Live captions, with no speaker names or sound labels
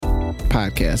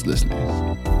podcast listeners,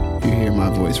 if you hear my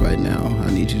voice right now,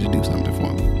 I need you to do something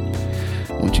for me.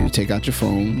 I want you to take out your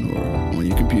phone or on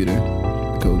your computer,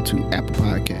 go to Apple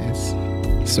Podcasts,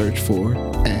 search for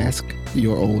Ask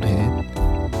Your Old Head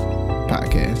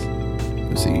podcast.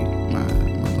 You'll see my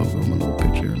logo, my little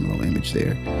picture, my little image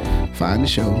there. Find the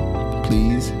show.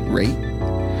 Please rate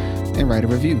and write a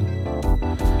review.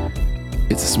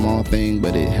 It's a small thing,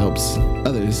 but it helps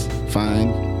others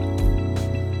find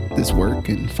this work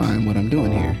and find what I'm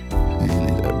doing here. And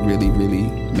it really, really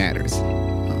matters,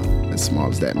 as small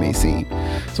as that may seem.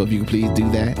 So if you could please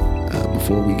do that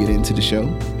before we get into the show,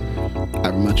 I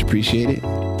would much appreciate it.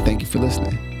 Thank you for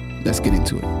listening. Let's get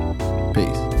into it.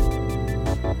 Peace.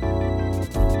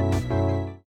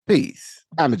 Peace.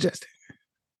 I'm Majestic.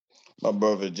 My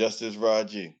brother, Justice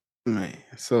Raji. Man,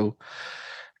 so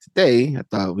today I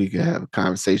thought we could have a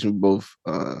conversation. Both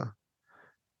I've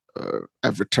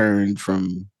returned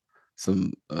from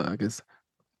some, I guess,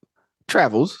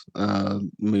 travels.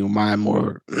 Mine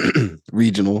more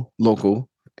regional, local,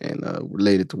 and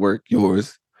related to work.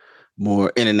 Yours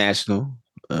more international,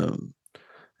 and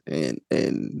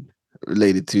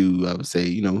related to, I would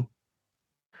say,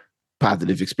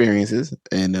 positive experiences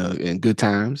and good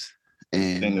times.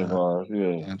 And Thing of ours, yeah. You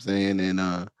know what I'm saying,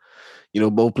 and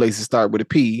both places start with a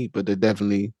P, but they're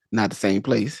definitely not the same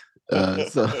place.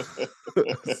 So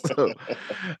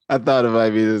I thought it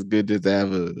might be just good just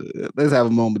to let's have a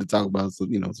moment to talk about. So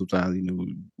sometimes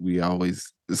we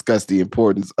always discuss the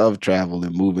importance of travel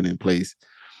and moving in place,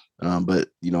 but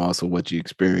also what you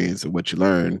experience and what you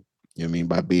learn.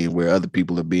 By being where other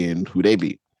people are being who they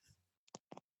be.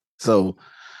 So,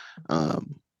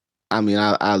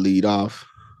 I'll lead off.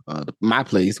 My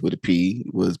place with a P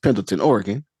was Pendleton,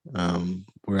 Oregon,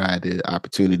 where I had the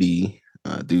opportunity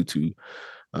due to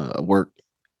a work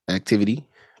activity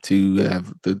to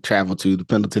have to travel to the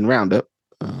Pendleton Roundup.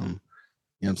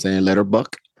 Let her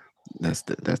buck. That's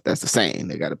the saying.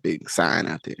 They got a big sign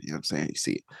out there. You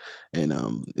see it, and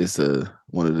it's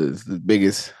one of the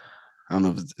biggest. I don't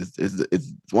know if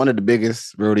it's one of the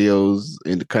biggest rodeos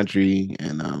in the country,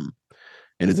 and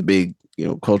it's a big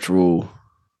cultural.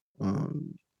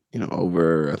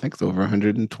 I think it's over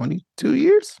 122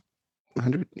 years.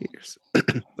 100 years.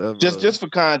 Just for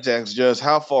context, just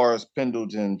how far is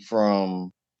Pendleton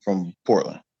from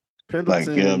Portland?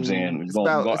 Pendleton, what I'm saying?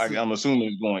 I'm assuming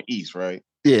it's going east, right?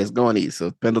 Yeah, it's going east.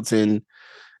 So Pendleton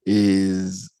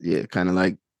is kind of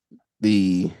like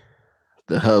the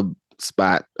hub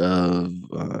spot of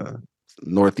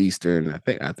northeastern. I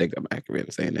think I'm accurate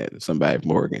in saying that. If somebody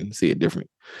from Oregon see it different,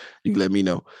 you can let me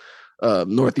know.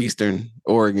 Northeastern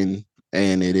Oregon,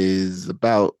 and it is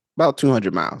about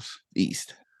 200 miles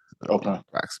east. Okay,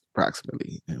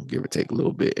 approximately, give or take a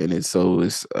little bit. And it's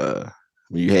when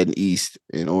you're heading east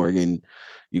in Oregon,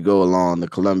 you go along the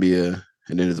Columbia,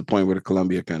 and then there's a point where the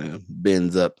Columbia kind of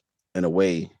bends up and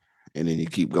away, and then you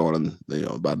keep going,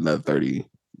 about another 30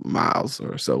 miles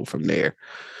or so from there,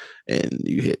 and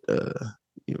you hit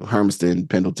Hermiston,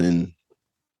 Pendleton,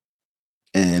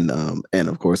 and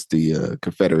of course the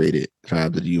Confederated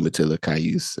tribes of the Umatilla,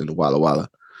 Cayuse, and the Walla Walla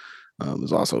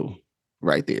is also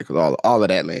right there, because all of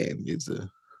that land is the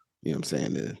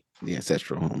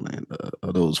ancestral homeland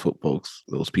of those folks,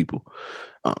 those people,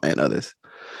 and others,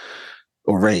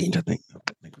 or range. I think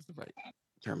was the right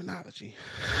terminology.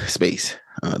 Space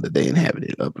that they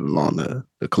inhabited up along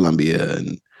the Columbia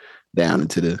and down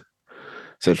into the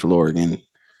Central Oregon.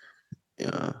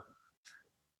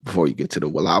 Before you get to the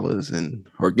Wallawas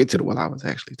or get to the Wallawas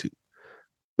actually too.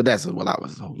 But that's a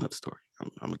Wallawas is a whole nother story. I'm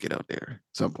gonna get out there at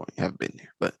some point. I haven't been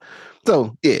there. But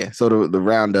so the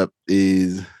roundup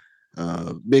is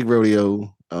big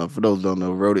rodeo. For those who don't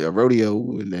know,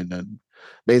 rodeo, and then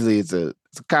basically it's a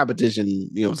competition,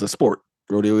 it's a sport.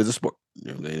 Rodeo is a sport.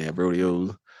 They have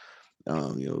rodeos.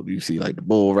 You see like the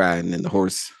bull riding and the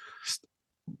horse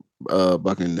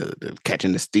bucking, the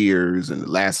catching the steers, and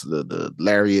the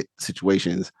lariat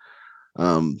situations,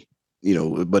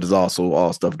 but it's also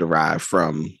all stuff derived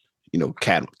from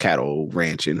cattle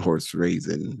ranching, horse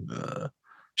raising,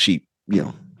 sheep,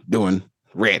 doing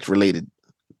ranch related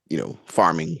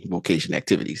farming vocation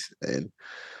activities, and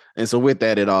so with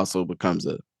that it also becomes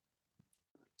a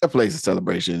place of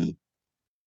celebration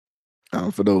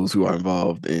for those who are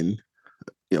involved in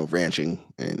ranching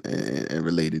and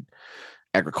related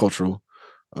agricultural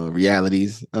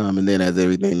realities, and then as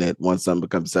everything that once something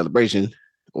becomes a celebration,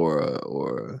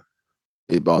 or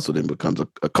it also then becomes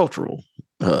a cultural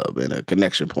hub and a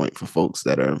connection point for folks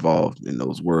that are involved in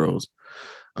those worlds.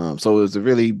 So it's a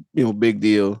really big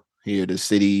deal here. The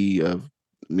city of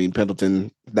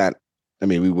Pendleton,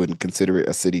 we wouldn't consider it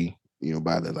a city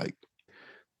by the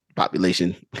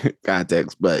population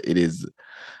context, but it is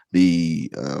the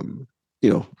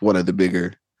one of the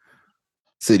bigger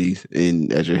cities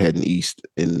in as you're heading east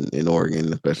in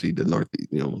Oregon, especially the north,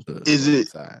 the Is it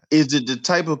northeast side. is it the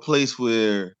type of place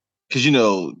where, because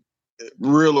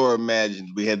real or imagined,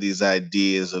 we had these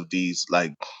ideas of these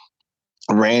like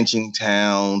ranching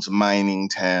towns, mining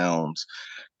towns,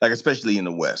 like especially in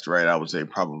the West, right? I would say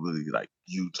probably like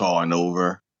Utah and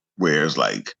over, where it's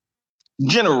like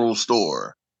general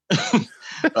store.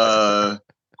 uh,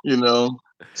 you know,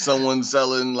 someone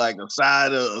selling like a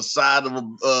side of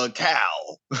a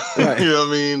cow. Right. You know what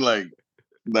I mean? Like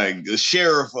the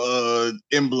sheriff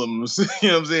emblems. You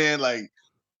know what I'm saying? Like,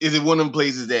 is it one of them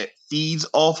places that feeds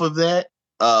off of that?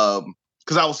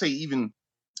 Because I would say even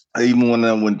when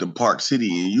I went to Park City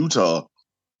in Utah,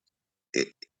 it,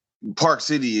 Park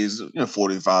City is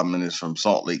 45 minutes from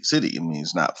Salt Lake City. I mean,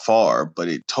 it's not far, but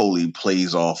it totally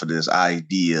plays off of this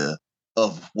idea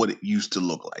of what it used to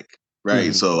look like,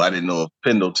 right? Mhm. So I didn't know if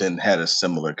Pendleton had a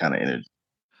similar kind of energy.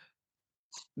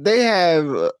 They have,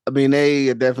 I mean, they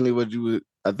are definitely what you would,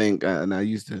 I think, and I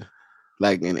used to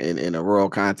like in a rural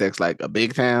context, like a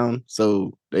big town.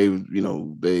 So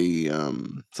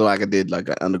so I did like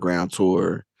an underground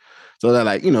tour. So they're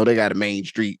like, they got a main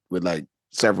street with like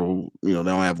several, they don't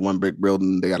have one brick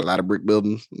building. They got a lot of brick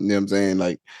buildings. You know what I'm saying?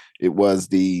 Like it was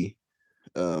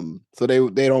so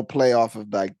they don't play off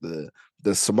of like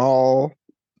the small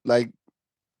like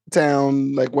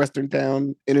town, like Western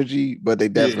town energy, but they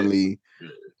Yeah. definitely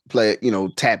play,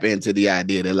 tap into the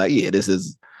idea that like, yeah, this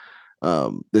is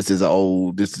old,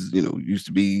 this is, used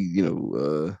to be,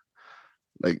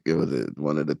 like it was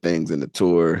one of the things in the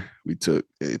tour we took.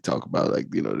 They talk about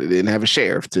like, they didn't have a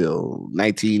sheriff till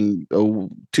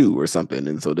 1902 or something.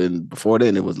 And so then before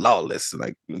then it was lawless.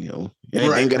 Like, anything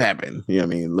Right. could happen. You know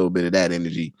what I mean? A little bit of that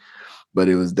energy. But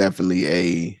it was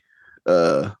definitely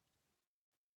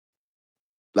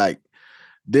like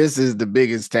this is the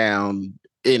biggest town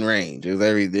in range. Because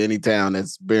any town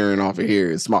that's bearing off of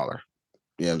here is smaller.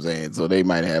 You know what I'm saying? So they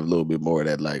might have a little bit more of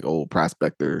that like old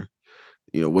prospector,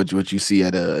 what you see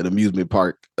at an amusement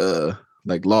park,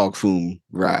 like log flume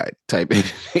ride type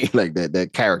like that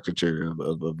caricature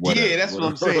of Yeah, that's what what a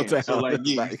I'm rural saying. So town like, looks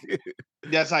yeah, like.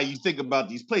 that's how you think about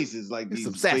these places, like It's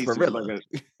some these places like sarsaparilla.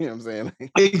 You know what I'm saying?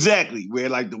 exactly where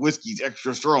like the whiskey's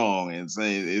extra strong and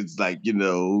saying it's like the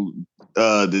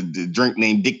drink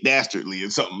named Dick Dastardly or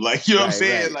something like what I'm Right,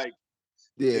 saying, right. like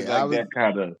it's Yeah, I like was that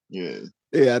kind of yeah.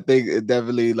 yeah, I think it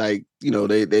definitely like,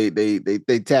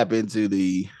 they tap into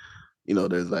the,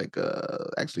 there's like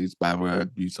actually it's by where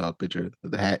you saw a picture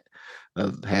of the hat.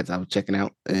 The hats I was checking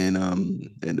out and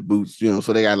the boots, so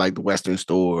they got like the Western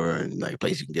store and like a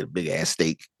place you can get a big ass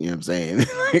steak, you know what I'm saying?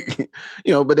 Like,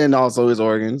 but then also it's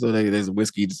Oregon, so there's a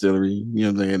whiskey distillery,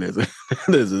 you know what I'm saying?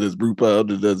 There's brew pub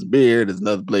that does beer, there's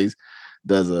another place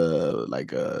does a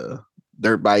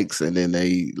dirt bikes, and then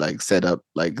they like set up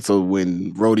like, so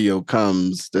when rodeo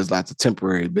comes there's lots of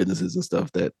temporary businesses and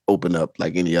stuff that open up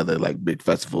like any other like big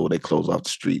festival. They close off the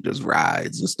street, there's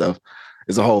rides and stuff.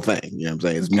 It's a whole thing, you know what I'm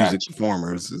saying? It's music Gotcha.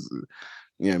 performers, you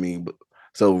know what I mean? But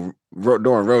so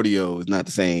during rodeo is not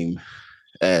the same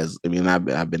as, I mean,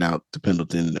 I've been out to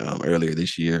Pendleton earlier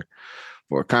this year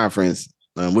for a conference,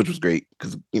 which was great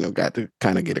because got to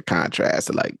kind of get a contrast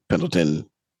to like Pendleton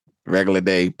regular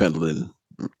day, Pendleton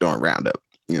during roundup.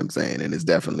 You know what I'm saying? And it's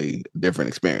definitely a different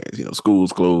experience.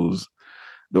 Schools closed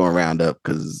during roundup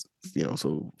because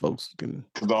so folks can.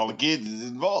 Because all the kids is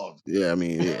involved. Yeah, I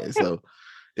mean, yeah. So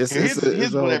it's Here's a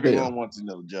what whole deal. everyone wants to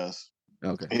know, Just.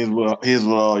 Okay. Here's what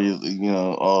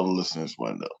all the listeners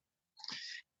want to know.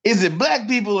 Is it black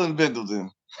people in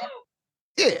Pendleton?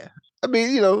 Yeah, I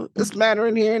mean, it's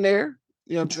mattering here and there.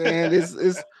 You know what I'm saying? It's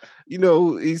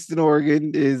Eastern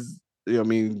Oregon is. I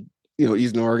mean,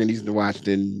 Eastern Oregon, Eastern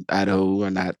Washington, Idaho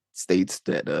are not states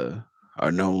that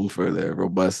are known for their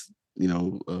robust.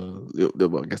 Well,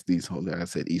 I guess these whole, like I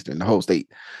said, Eastern, the whole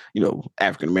state,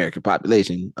 African American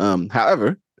population.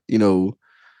 However,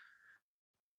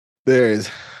 there's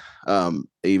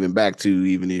even back to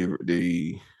even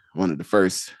the one of the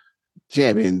first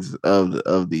champions of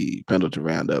the Pendleton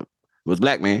Roundup was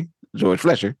black man George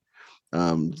Fletcher,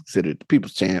 considered the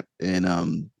people's champ,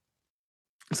 and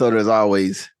so there's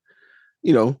always,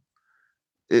 you know,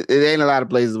 it ain't a lot of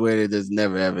places where there's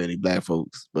never ever any black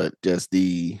folks, but just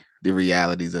the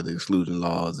realities of the exclusion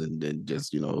laws, and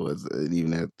just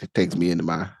even that it takes me into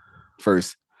my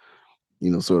first,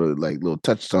 sort of like little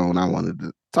touchstone I wanted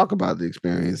to talk about the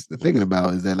experience. The thinking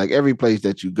about is that like every place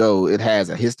that you go, it has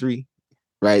a history,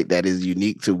 right? That is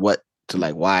unique to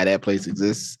like why that place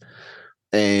exists.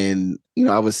 And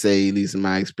I would say, at least in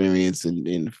my experience and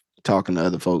in talking to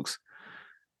other folks,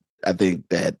 I think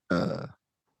that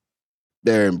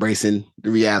they're embracing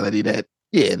the reality that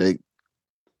yeah,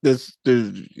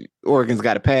 the Oregon's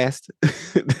got a past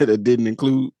that it didn't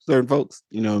include certain folks.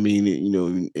 You know what I mean? You know,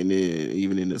 and then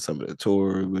even in some of the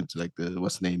tour, we went to like the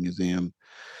what's the name museum,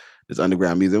 this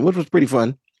underground museum, which was pretty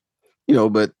fun. You know,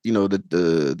 but you know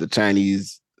the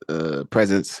Chinese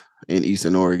presence in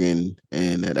Eastern Oregon,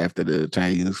 and that after the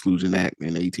Chinese Exclusion Act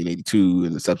in 1882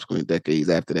 and the subsequent decades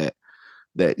after that,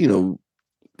 that you know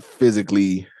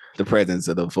physically the presence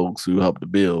of the folks who helped to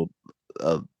build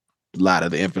a lot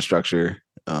of the infrastructure,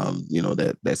 you know,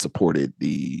 that supported the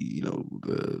you know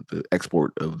the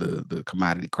export of the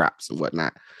commodity crops and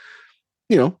whatnot.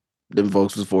 You know, them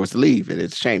folks was forced to leave, and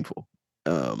it's shameful.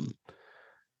 Um,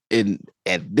 and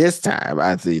at this time,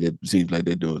 I see that it seems like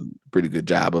they're doing a pretty good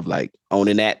job of like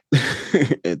owning that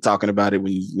and talking about it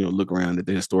when you know look around at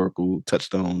the historical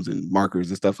touchstones and markers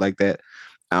and stuff like that.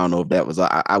 I don't know if that was.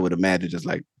 I would imagine just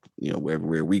like you know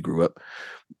where we grew up,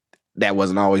 that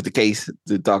wasn't always the case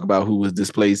to talk about who was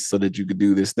displaced so that you could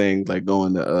do this thing like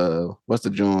going to what's the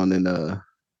joint and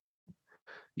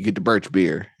you get the birch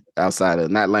beer outside of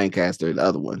not Lancaster, the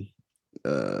other one.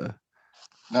 Uh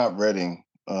Not Reading.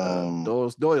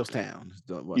 Doylestown is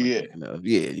the one I'm Yeah. thinking of.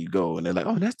 Yeah, you go and they're like,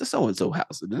 oh, that's the so and so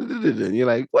house. And you're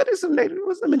like, what is some native?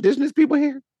 Was some indigenous people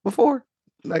here before?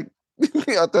 Like,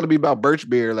 y'all telling me about birch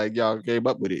beer, like y'all came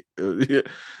up with it,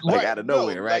 like Right. out of No,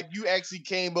 nowhere, right? like you actually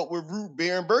came up with root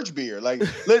beer and birch beer. Like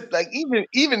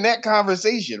even that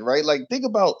conversation, right? Like think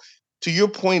about to your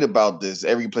point about this,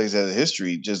 every place has a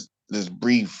history, just this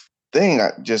brief thing.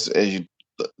 Just as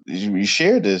you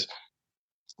shared this,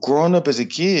 growing up as a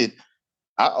kid,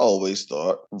 I always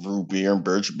thought root beer and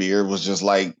birch beer was just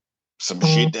like some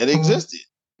shit that existed.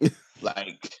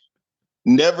 Like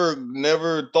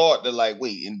never thought that like,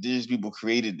 wait, indigenous people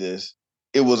created this.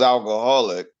 It was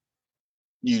alcoholic.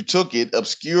 You took it,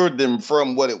 obscured them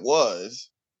from what it was,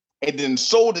 and then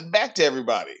sold it back to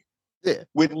everybody Yeah,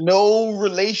 with no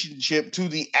relationship to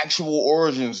the actual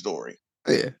origin story.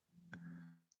 yeah.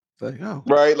 It's like, oh,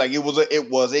 Right? Like it was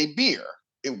a beer.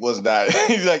 It was not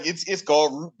like it's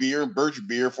called root beer and birch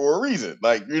beer for a reason.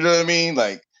 Like, you know what I mean?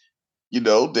 Like,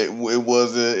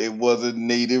 that it was a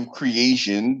native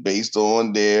creation based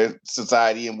on their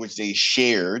society in which they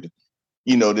shared.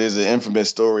 There's an infamous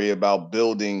story about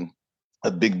building a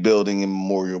big building in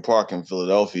Memorial Park in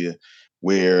Philadelphia,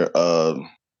 where the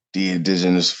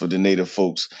indigenous for the native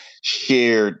folks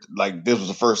shared. Like this was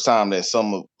the first time that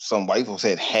some white folks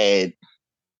had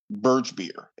birch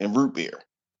beer and root beer,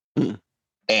 mm,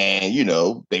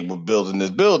 and they were building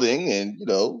this building, and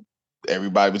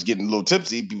everybody was getting a little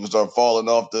tipsy. People started falling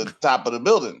off the top of the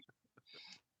building.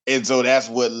 And so that's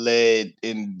what led,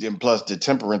 and plus the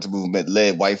temperance movement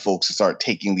led white folks to start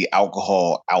taking the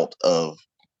alcohol out of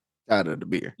out of the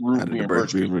beer, root out of the beer and birch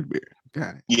birch beer, beer. root beer.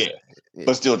 Got it, Yeah, got it.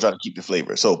 but Yeah. still try to keep the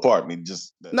flavor. So pardon me,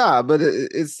 just Nah, but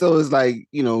it's so it's like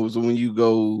you know, so when you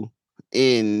go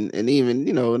in, and even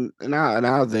you know, and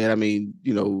I was there. I mean,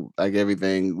 you know, like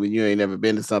everything when you ain't never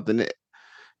been to something,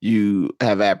 you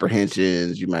have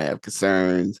apprehensions, you might have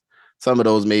concerns. Some of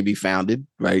those may be founded,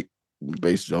 right,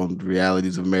 based on the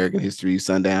realities of American history,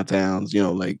 sundown towns. You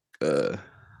know, like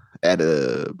at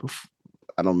a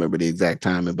I don't remember the exact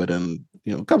timing, but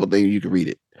you know, a couple things you can read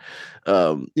it.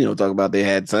 You know, talk about they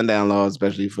had sundown laws,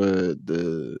 especially for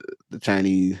the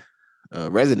Chinese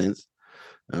residents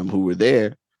who were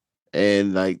there,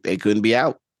 and like they couldn't be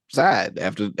outside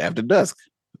after dusk.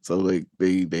 So like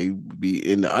they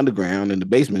be in the underground in the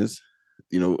basements,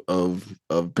 you know, of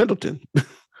Pendleton, you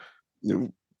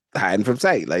know, hiding from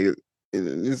sight. Like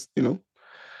it's you know,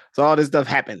 so all this stuff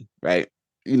happened, right?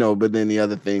 You know, but then the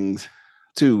other things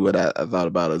too, what I thought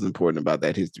about as important about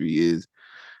that history is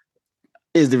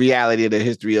the reality of the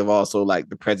history of also like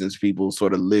the presence people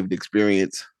sort of lived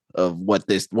experience of what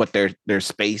their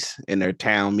space and their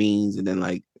town means, and then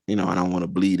like you know I don't want to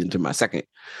bleed into my second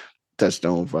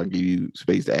touchstone if I give you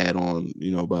space to add on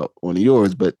you know about one of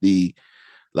yours, but the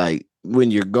like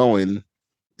when you're going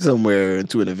somewhere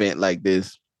into an event like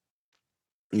this,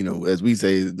 you know, as we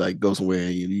say, like go somewhere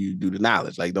and you do the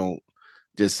knowledge, like don't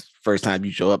just first time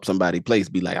you show up somebody place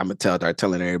be like I'm gonna start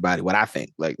telling everybody what I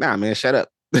think. Like nah man, shut up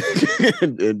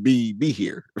and be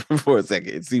here for a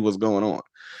second and see what's going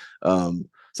on.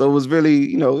 So it was really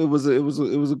you know it was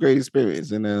a great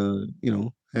experience, and you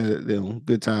know had you know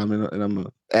good time, and I'm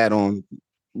gonna add on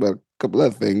about a couple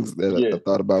other things that I yeah,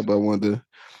 thought about, but I wanted to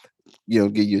you know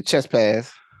give you a chest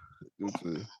pass to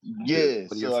your yeah.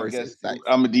 one of your So I first guess insights.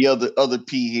 I'm the other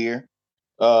P here.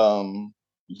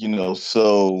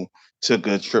 So took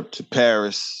a trip to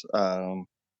Paris uh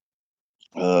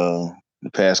the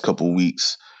past couple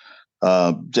weeks.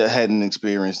 Just hadn't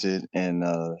experienced it, and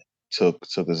took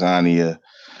Azania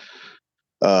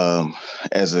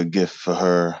as a gift for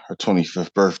her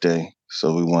 25th birthday.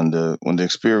 So we wanted to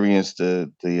experience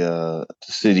the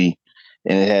city,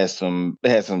 and it had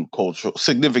some cultural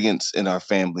significance in our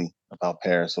family about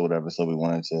Paris or whatever. So we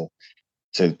wanted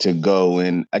to go,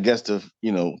 and I guess the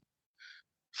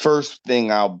first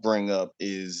thing I'll bring up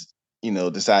is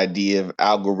this idea of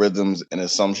algorithms and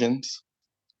assumptions.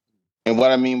 And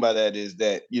what I mean by that is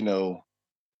that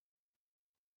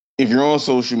if you're on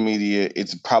social media,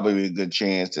 it's probably a good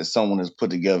chance that someone has put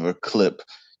together a clip.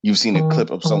 You've seen a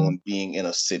clip of someone being in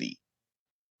a city,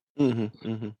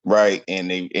 right? And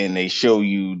they show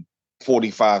you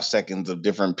 45 seconds of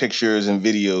different pictures and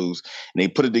videos, and they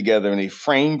put it together and they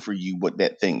frame for you what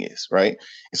that thing is, right?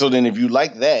 And so then if you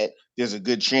like that, there's a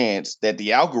good chance that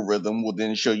the algorithm will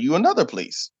then show you another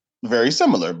place very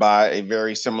similar by a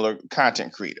very similar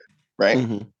content creator,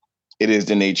 right? It is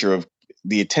the nature of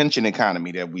the attention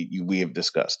economy that we have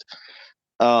discussed.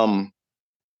 Um,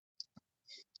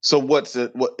 so it's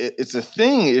a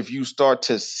thing if you start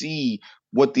to see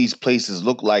what these places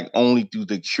look like only through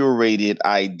the curated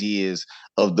ideas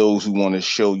of those who want to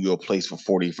show you a place for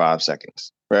 45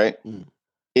 seconds, right?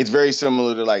 It's very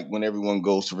similar to like when everyone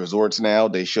goes to resorts now,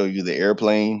 they show you the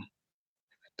airplane,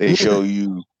 they show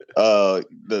you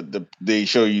they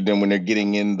show you them when they're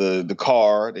getting in the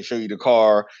car, they show you the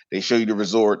car, they show you the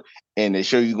resort, and they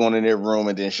show you going in their room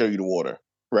and then show you the water,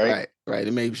 right? Right.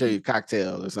 They may show you a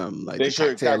cocktail or something like They the show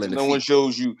you cocktail in cocktail. the No one seat.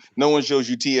 shows you. No one shows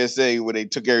you TSA where they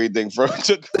took everything from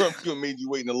you and made you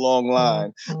wait in a long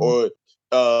line, or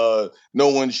no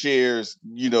one shares.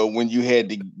 When you had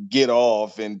to get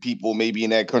off and people maybe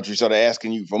in that country started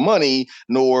asking you for money,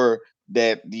 nor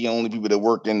that the only people that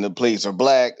work in the place are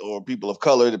black or people of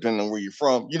color, depending on where you're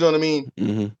from. You know what I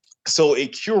mean? So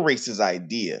it curates this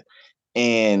idea,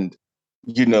 and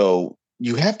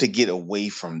you have to get away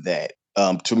from that.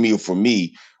 To me, for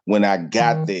me, when I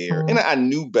got there, and I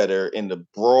knew better in the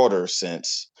broader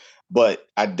sense, but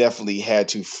I definitely had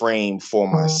to frame for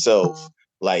myself,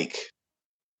 like,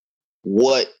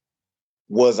 what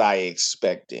was I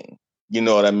expecting? You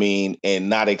know what I mean? And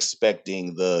not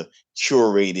expecting the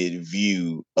curated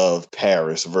view of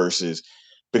Paris versus,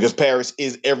 because Paris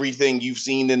is everything you've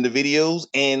seen in the videos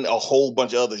and a whole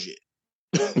bunch of other shit.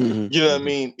 You know what I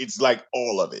mean? It's like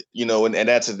all of it, and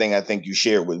that's the thing I think you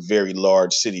share with very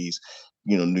large cities,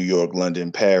 New York,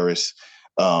 London, Paris,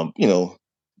 um, you know,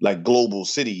 like global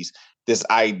cities. This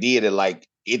idea that like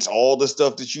it's all the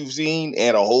stuff that you've seen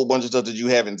and a whole bunch of stuff that you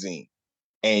haven't seen.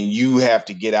 And you have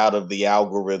to get out of the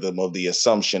algorithm of the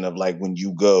assumption of like when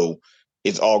you go,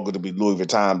 it's all going to be Louis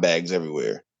Vuitton bags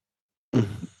everywhere. Or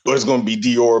it's going to be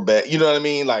Dior bag. You know what I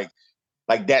mean? Like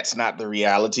that's not the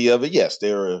reality of it. Yes,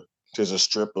 there's a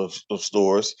strip of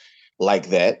stores like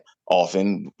that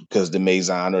often because the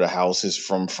maison or the house is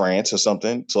from France or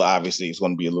something. So obviously it's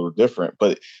going to be a little different,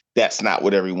 but that's not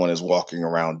what everyone is walking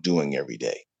around doing every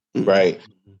day. Right.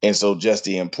 And so just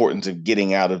the importance of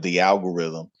getting out of the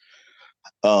algorithm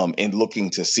and looking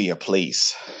to see a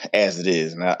place as it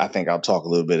is. And I think I'll talk a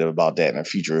little bit about that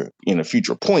in a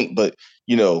future point. But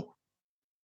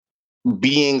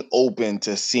being open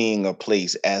to seeing a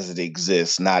place as it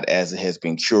exists, not as it has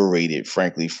been curated,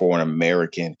 frankly, for an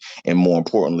American and more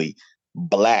importantly,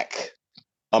 Black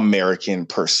American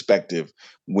perspective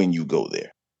when you go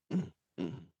there.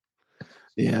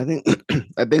 Yeah, I think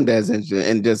I think that's interesting.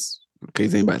 And just in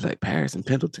case anybody's like Paris and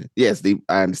Pendleton, yes,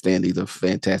 I understand these are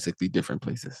fantastically different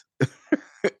places.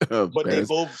 But they Paris,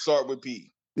 both start with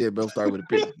P. yeah, both start with a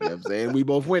P. You know what I'm saying? We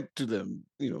both went to them,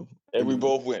 And we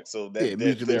both went, so yeah, that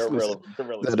mutually they're exclusive.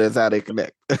 relevant. So that's how they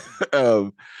connect.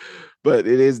 um, but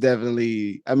it is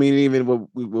definitely. I mean, even what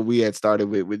we had started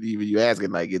with even you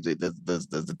asking, like, does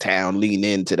the town lean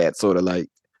into that sort of like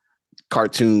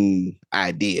cartoon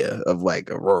idea of like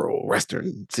a rural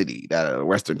western city, that a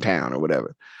western town or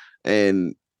whatever,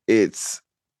 and it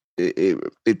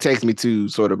takes me to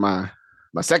sort of my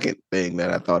second thing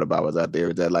that I thought about was out there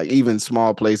is that like even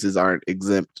small places aren't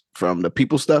exempt from the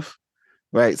people stuff,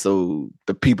 right? So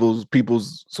the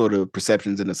people's sort of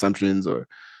perceptions and assumptions or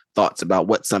thoughts about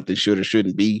what something should or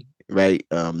shouldn't be, right?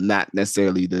 Not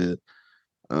necessarily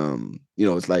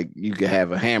it's like you could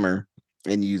have a hammer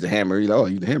and you use a hammer, use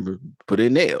a hammer, put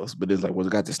in nails. But it's like, well,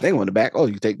 it got this thing on the back. Oh,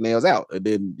 you take nails out. And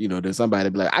then, then somebody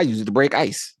be like, I use it to break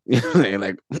ice. And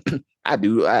like, I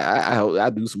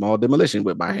do small demolition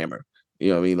with my hammer. You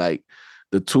know what I mean? Like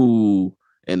the tool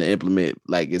and the implement,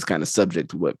 like it's kind of subject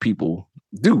to what people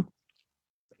do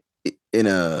in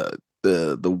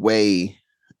the way.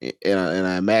 And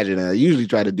I imagine, and I usually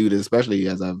try to do this, especially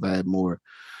as I've had more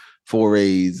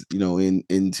forays,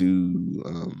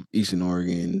 into Eastern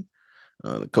Oregon,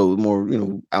 the cold, more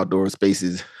outdoor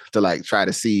spaces to like try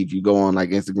to see if you go on like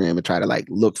Instagram and try to like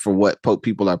look for what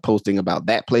people are posting about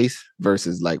that place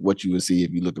versus like what you would see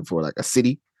if you're looking for like a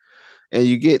city, and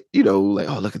you get like,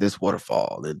 oh, look at this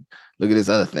waterfall and look at this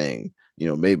other thing.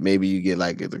 Maybe you get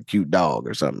like it's a cute dog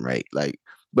or something, right? Like,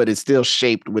 but it's still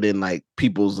shaped within like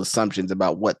people's assumptions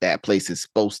about what that place is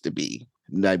supposed to be,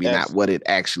 maybe not what it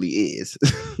actually is.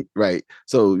 Right.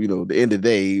 So the end of the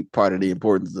day, part of the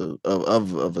importance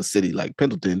of a city like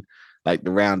Pendleton, like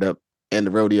the roundup and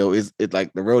the rodeo, is it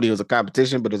like the rodeo is a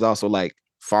competition, but there's also like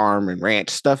farm and ranch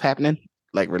stuff happening,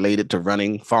 like related to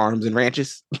running farms and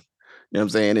ranches. You know what I'm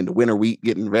saying? And the winter wheat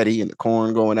getting ready and the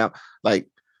corn going out. Like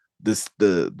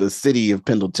the city of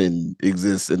Pendleton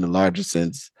exists in the larger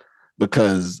sense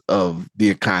because of the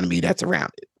economy that's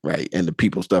around it, right? And the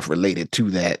people stuff related to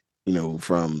that,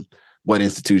 from what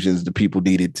institutions the people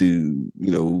needed to,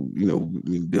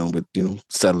 dealing with,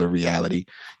 settler reality. You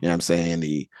know what I'm saying?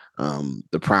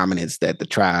 The prominence that the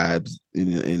tribes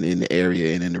in the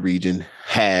area and in the region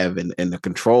have, and the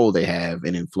control they have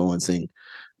in influencing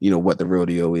what the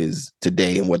rodeo is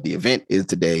today and what the event is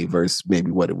today versus maybe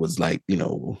what it was like,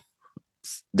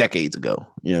 decades ago.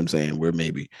 You know what I'm saying? Where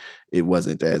maybe it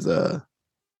wasn't as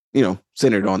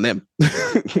centered on them,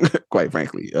 quite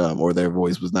frankly, or their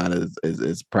voice was not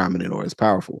as prominent or as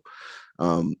powerful.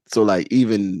 So like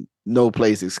even no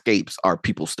place escapes our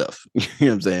people stuff. You know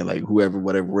what I'm saying? Like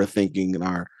whatever we're thinking and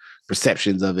our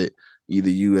perceptions of it, either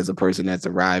you as a person that's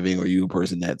arriving or you a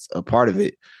person that's a part of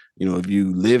it. If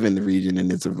you live in the region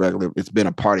and it's been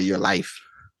a part of your life,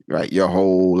 right? Your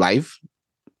whole life,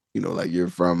 like you're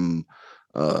from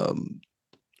um,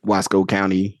 Wasco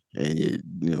County and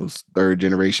third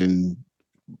generation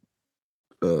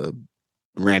uh,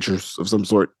 ranchers of some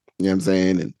sort. You know what I'm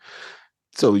saying? And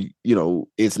so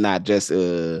it's not just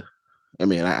I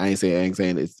mean, I ain't saying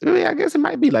it's. I mean, I guess it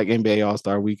might be like NBA All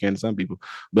Star Weekend to some people,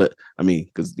 but I mean,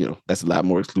 because that's a lot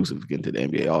more exclusive to get into the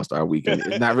NBA All Star Weekend.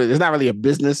 It's not really. It's not really a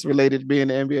business related to being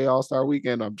the NBA All Star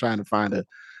Weekend. I'm trying to find a,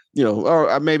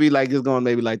 or maybe like it's going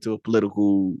maybe like to a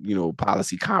political,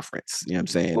 policy conference. You know what I'm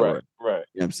saying? Right, Or right.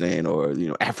 you know what I'm saying? Or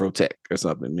Afrotech or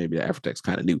something. Maybe Afrotech's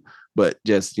kind of new, but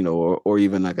just or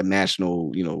even like a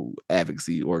national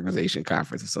advocacy organization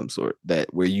conference of some sort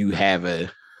that where you have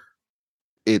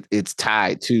it's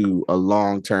tied to a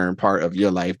long-term part of your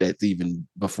life that's even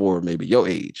before maybe your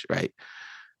age, right?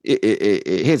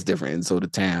 It hits different. And so the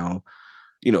town,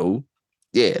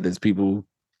 yeah, there's people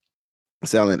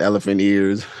selling elephant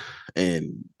ears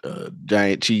and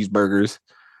giant cheeseburgers,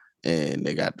 and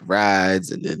they got the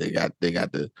rides, and then they got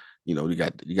the you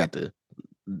got the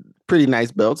pretty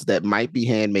nice belts that might be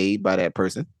handmade by that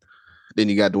person. Then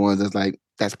you got the ones that's like,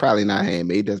 that's probably not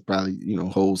handmade. That's probably,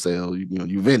 wholesale,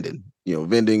 you vending,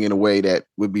 vending in a way that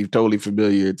would be totally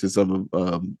familiar to some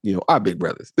of, our big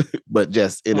brothers, but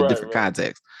just in a Right, different right.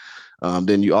 context.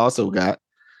 Then you also got,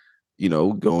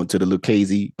 going to the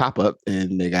Lucchese pop up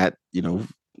and they got,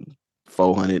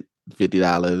 $450,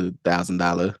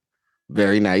 $1,000,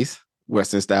 very nice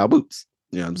Western style boots.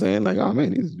 You know what I'm saying? Like, oh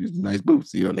man, these nice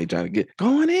boots. They trying to get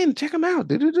going in, check them out.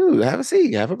 Do have a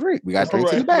seat, have a break. We got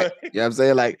drinks in the Right, back. right. You know what I'm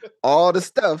saying? Like all the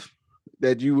stuff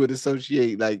that you would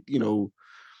associate, like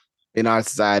in our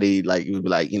society, like you would be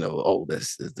like, oh,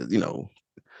 this is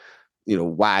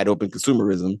wide open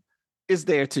consumerism is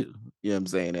there too. You know what I'm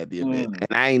saying at the event, Mm, and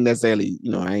I ain't necessarily,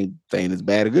 I ain't saying it's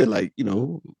bad or good. Like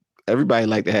everybody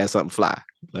like to have something fly.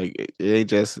 Like it ain't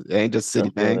just city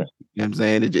that's thing. right. You know what I'm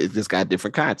saying? It just got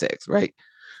different context, right?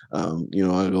 I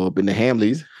go up in the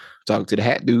Hamleys, talk to the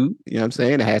hat dude. You know what I'm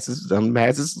saying? The hats, some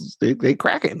hats, they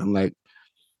cracking. I'm like,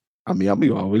 I mean,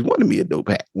 I'll always wanted me a dope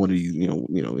hat. One of these, you know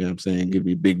what I'm saying? Give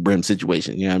me a big brim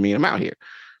situation. You know what I mean? I'm out here,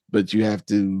 but you have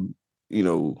to, you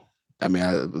know. I mean,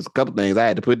 there's a couple things I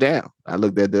had to put down. I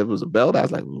looked at there was a belt. I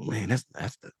was like, oh, man, that's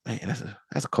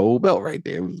a cold belt right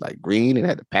there. It was like green. It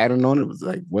had the pattern on it. It was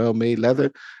like well made leather.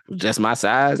 It was just my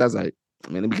size. I was like,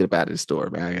 man, let me get up out of this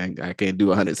store, man. I can't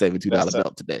do a $172 That's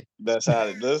belt today. That's how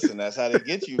they listen. That's how they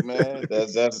get you, man.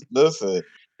 That's listen.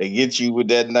 They get you with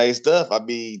that nice stuff. I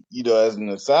mean, as an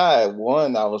aside,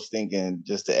 one I was thinking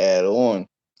just to add on,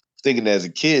 thinking as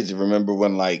a kid, you remember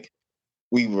when like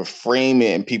we were framing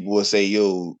and people would say,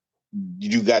 "Yo,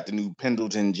 you got the new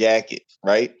Pendleton jacket,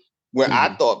 right?" Where I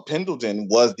Mm-hmm. thought Pendleton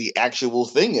was the actual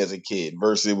thing as a kid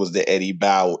versus it was the Eddie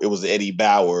Bauer. It was the Eddie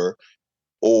Bauer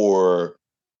or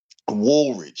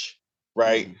Woolridge,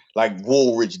 right? Mm-hmm. Like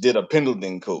Woolridge did a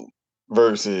Pendleton coat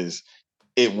versus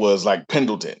it was like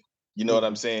Pendleton. You know what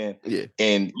I'm saying? Yeah.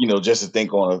 And just to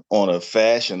think on a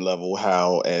fashion level,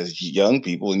 how as young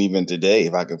people and even today,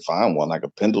 if I could find one like a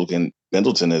Pendleton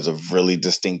is a really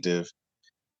distinctive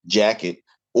jacket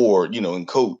or and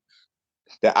coat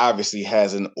that obviously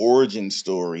has an origin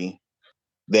story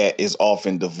that is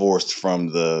often divorced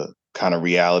from the kind of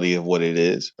reality of what it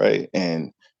is, right?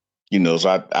 And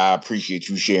so I appreciate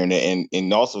you sharing that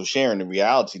and also sharing the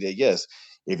reality that yes,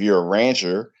 if you're a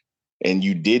rancher and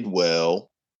you did well,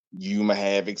 you might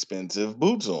have expensive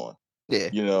boots on. Yeah.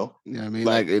 You know, Yeah, I mean,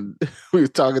 like like we were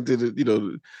talking to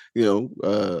the,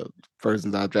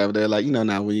 persons I travel there, like,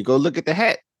 now when you go look at the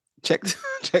hat, check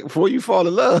check before you fall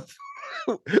in love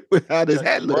with how this check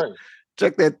hat look. right,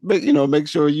 Check that, make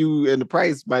sure you and the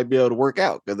price might be able to work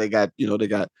out because they got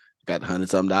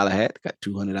 $100-something hat, got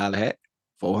 $200 hat,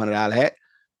 $400 hat,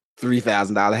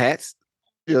 $3,000 hats.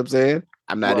 You know what I'm saying?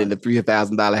 I'm not in right, the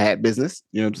 $3,000 hat business.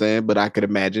 You know what I'm saying? But I could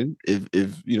imagine if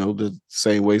the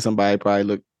same way somebody probably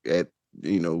look at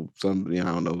some I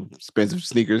don't know expensive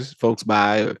sneakers folks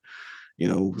buy or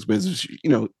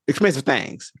expensive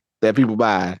things that people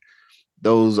buy.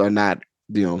 Those are not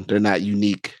they're not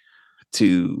unique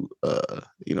to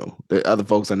the other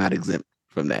folks are not exempt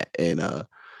from that and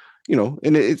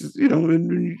it's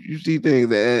and you see things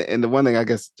and the one thing I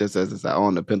guess just as it's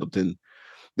on the Pendleton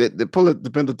the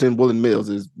Pendleton Woolen Mills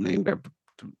is named after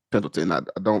Pendleton. I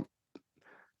don't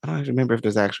actually remember if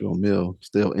there's actual mill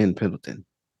still in Pendleton,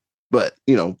 but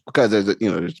because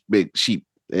there's big sheep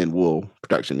and wool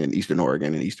production in Eastern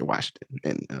Oregon and Eastern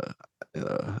Washington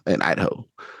and Idaho.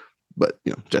 But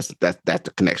just that's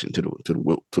the connection to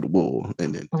the wool,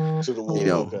 and then to the wool.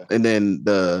 Okay. and then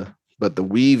the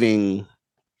weaving,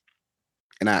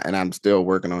 and I'm still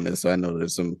working on this, so I know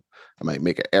I might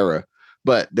make an error,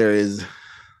 but there is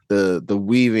the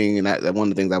weaving, and that one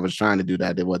of the things I was trying to do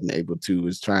that I wasn't able to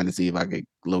is trying to see if I could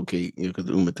locate because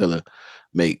Umatilla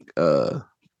make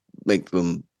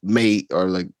them made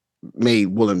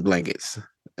woolen blankets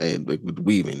and like with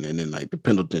weaving, and then like the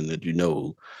Pendleton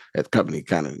that company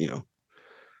kind of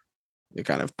they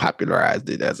kind of popularized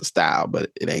it as a style,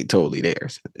 but it ain't totally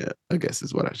theirs. Yeah, I guess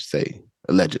is what I should say.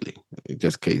 Allegedly,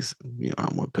 just in case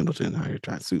I'm with Pendleton out here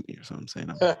trying to sue me or something.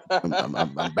 Saying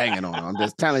I'm banging on them. I'm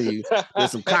just telling you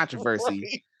there's some controversy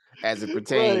right, as it right.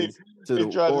 pertains to They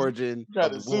the origin try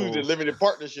of to the sue the wool. limited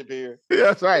partnership here.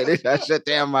 That's right. They shut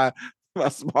down my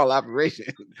small operation.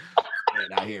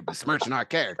 And out here besmirching our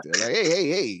character. Like,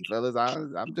 hey, fellas,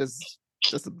 I'm just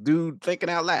a dude thinking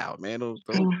out loud, man. Don't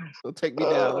take me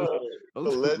down.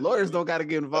 Lawyers Allegedly, don't got to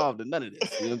get involved in none of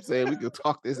this. You know what I'm saying? We can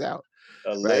talk this out,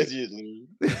 right? allegedly.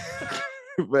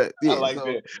 But I yeah, like so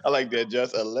that. I like that.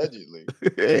 Just allegedly.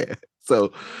 yeah.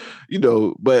 So,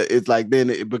 but it's like then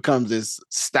it becomes this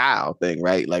style thing,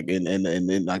 right? Like and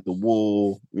then like the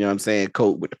wool, you know what I'm saying,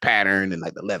 coat with the pattern and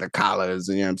like the leather collars,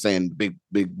 and you know what I'm saying, big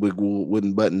wool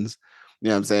wooden buttons. You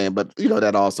know what I'm saying? But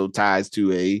that also ties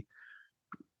to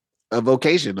a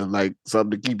vocation of like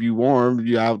something to keep you warm.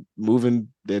 You out moving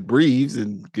that breathes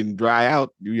and can dry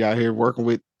out. You out here working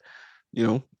with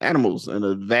animals and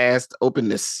a vast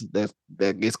openness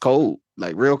that gets cold,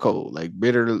 like real cold, like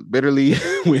bitterly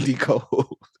windy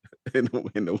cold in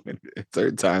the winter at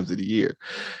certain times of the year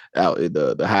out in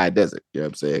the high desert. You know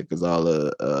what I'm saying? Because all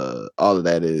of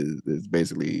that is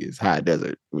basically is high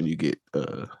desert when you get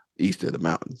east of the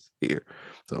mountains here.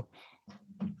 So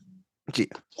yeah.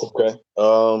 Okay.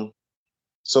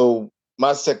 So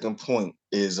my second point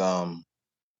is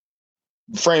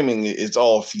framing it, it's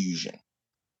all fusion.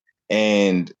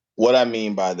 And what I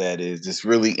mean by that is this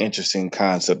really interesting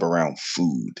concept around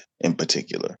food in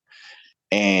particular.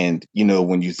 And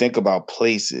when you think about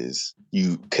places,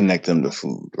 you connect them to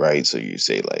food, right? So you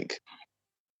say like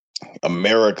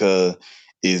America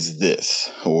is this,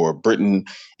 or Britain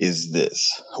is this,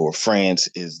 or France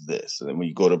is this. And then when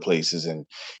you go to places and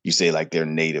you say like their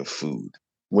native food,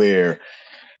 where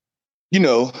you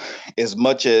know, as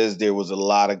much as there's a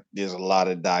lot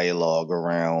of dialogue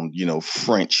around,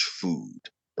 French food,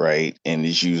 right? And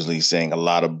it's usually saying a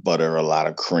lot of butter, a lot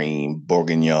of cream,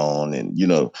 bourguignon, and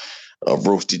a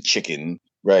roasted chicken,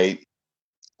 right?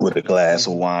 With a glass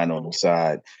of Mm-hmm. wine on the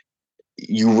side.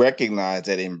 You recognize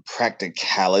that in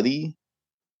practicality,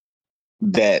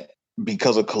 that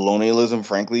because of colonialism,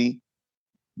 frankly,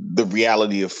 the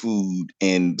reality of food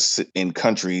in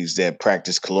countries that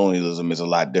practice colonialism is a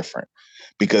lot different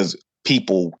because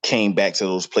people came back to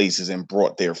those places and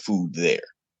brought their food there,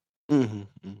 Mm-hmm.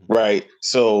 Mm-hmm. right?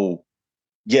 So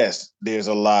yes, there's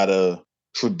a lot of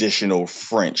traditional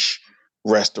French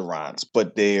restaurants,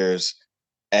 but there's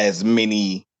as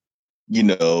many, you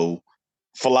know,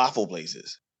 falafel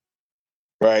places,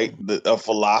 right? A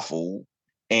falafel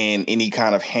and any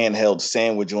kind of handheld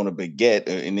sandwich on a baguette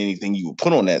and anything you would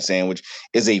put on that sandwich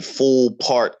is a full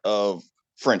part of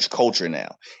French culture now.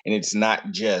 And it's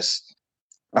not just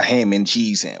a ham and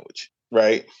cheese sandwich,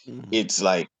 right? Mhm. It's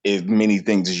like as many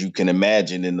things as you can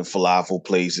imagine in the falafel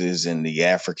places and the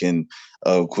African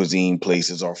cuisine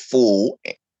places are full.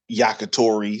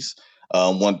 Yakatoris.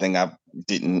 One thing I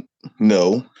didn't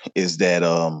know is that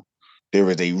there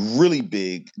is a really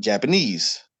big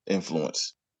Japanese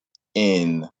influence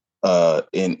in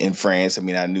in France. I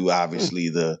mean, I knew Mm. obviously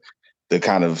the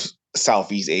kind of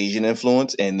Southeast Asian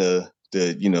influence and the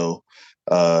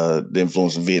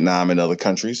influence of Vietnam and other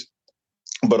countries,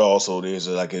 but also there's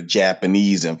like a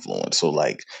Japanese influence. So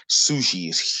like sushi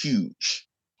is huge.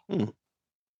 Mm.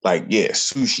 Like yeah,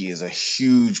 sushi is a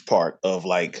huge part of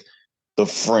like the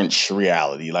French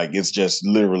reality. Like it's just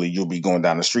literally you'll be going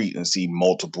down the street and see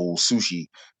multiple sushi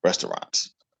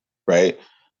restaurants, right?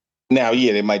 Now,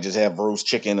 yeah, they might just have roast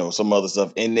chicken or some other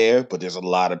stuff in there, but there's a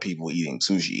lot of people eating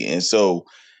sushi. And so,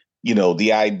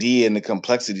 the idea and the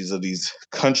complexities of these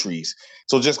countries.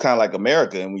 So just kind of like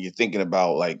America, and when you're thinking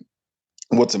about like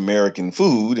what's American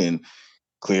food, and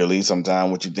clearly sometimes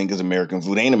what you think is American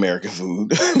food ain't American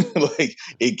food. Like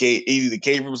it either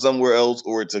came from somewhere else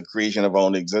or it's a creation of our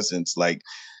own existence. Like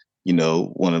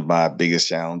one of my biggest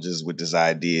challenges with this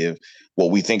idea of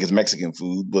what we think is Mexican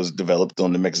food was developed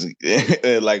on the Mexican,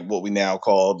 like what we now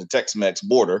call the Tex-Mex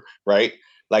border, right?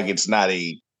 Like it's not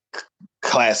a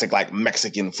classic like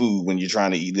Mexican food when you're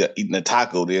trying to eating a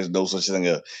taco. There's no such thing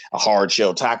a hard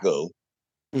shell taco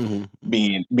Mhm.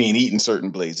 being eaten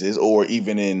certain places, or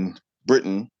even in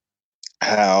Britain,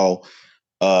 how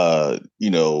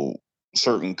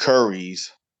certain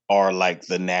curries are like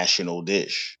the national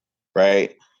dish,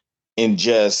 right? In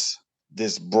just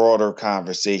this broader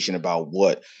conversation about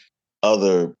what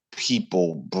other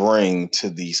people bring to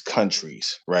these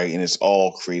countries, right? And it's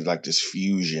all created like this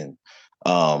fusion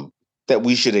um, that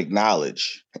we should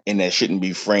acknowledge, and that shouldn't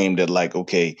be framed at like,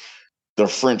 okay, the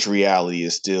French reality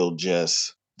is still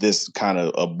just this kind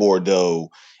of a Bordeaux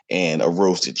and a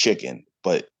roasted chicken,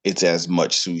 but it's as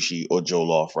much sushi or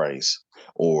jollof rice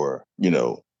or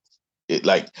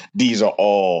like these are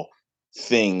all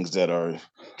things that are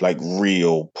like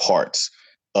real parts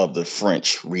of the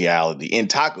French reality. And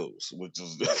tacos, which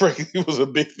was frankly was a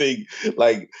big thing.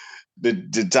 Like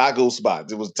the taco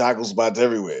spots, it was taco spots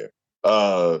everywhere.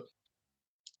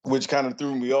 Which kind of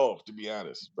threw me off, to be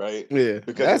honest, right? Yeah,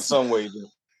 Because in that's some ways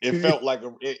it felt like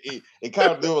it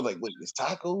kind of was like, wait, it's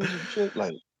tacos and shit,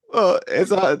 well, like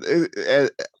it's all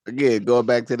again going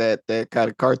back to that kind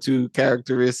of cartoon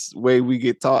characterist way we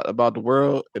get taught about the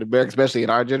world in America, especially in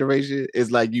our generation.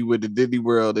 It's like you with the Disney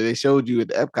World, and they showed you at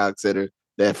the Epcot Center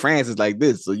that France is like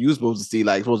this. So you're supposed to see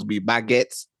like supposed to be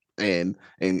baguettes and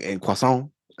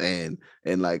croissant and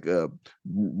like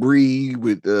brie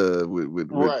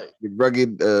right, with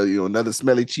rugged another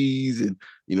smelly cheese and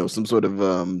some sort of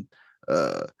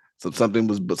uh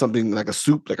something like a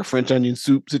soup, like a French onion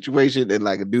soup situation, and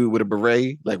like a dude with a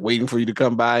beret, like waiting for you to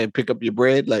come by and pick up your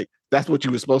bread. Like that's what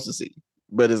you were supposed to see.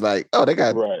 But it's like, oh, they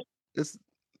got right. this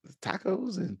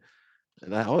tacos and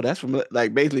like, oh, that's from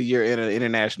like basically you're in an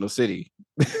international city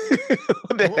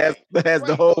Right. that has the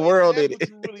Right. whole No, and world that's in what it.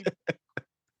 you really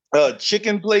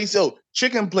chicken place. So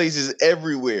chicken places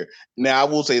everywhere. Now I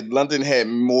will say London had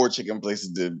more chicken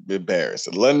places than Paris.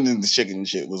 London's chicken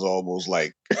shit was almost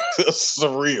like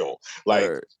surreal. Like,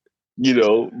 Or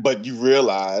but you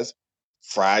realize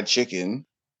fried chicken,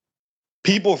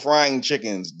 people frying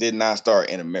chickens did not start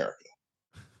in America.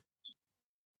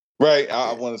 Right?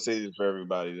 I yeah, want to say this for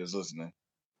everybody that's listening.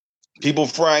 People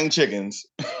frying chickens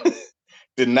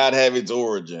did not have its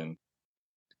origin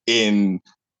in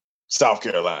South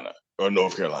Carolina or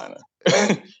North Carolina.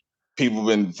 People have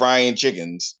been frying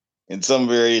chickens in some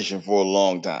variation for a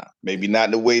long time. Maybe not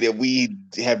in the way that we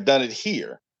have done it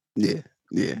here, yeah,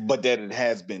 yeah, but that it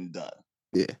has been done.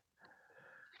 yeah.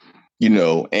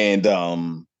 And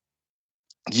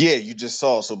yeah, you just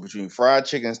saw so between fried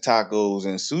chickens, tacos,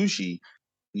 and sushi,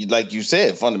 like you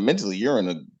said, fundamentally you're in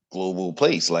a global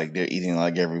place. Like they're eating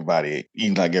like everybody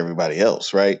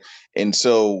else, right? And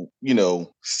so,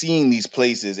 seeing these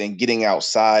places and getting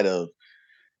outside of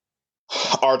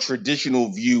our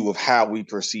traditional view of how we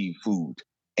perceive food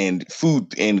and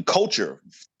culture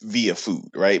via food,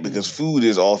 right? Because Mm. food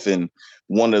is often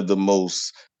one of the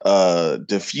most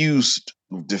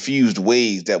diffused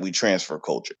ways that we transfer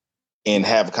culture and Yeah.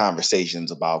 have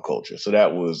conversations about culture. So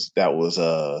that was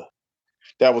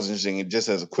interesting. And just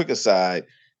as a quick aside,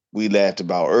 we laughed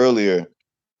about earlier.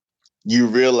 you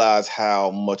realize how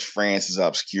much France is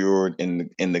obscured in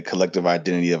the collective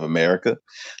identity of America.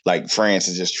 Like France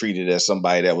is just treated as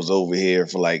somebody that was over here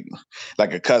for like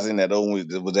a cousin that only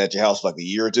was at your house for like a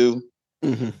year or two.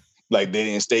 Mhm. Like they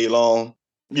didn't stay long.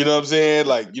 You know what I'm saying?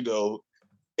 Like,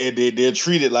 and they're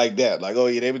treated like that. Like, oh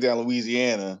yeah, they were down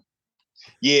Louisiana.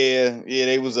 Yeah,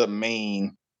 they was up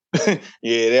Maine. Yeah,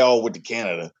 they all went to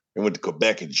Canada and went to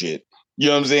Quebec and shit. You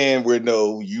know what I'm saying? Where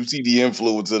no, you see the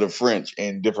influence of the French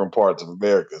in different parts of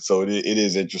America. So it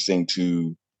is interesting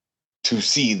to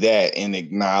see that and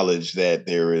acknowledge that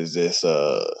there is this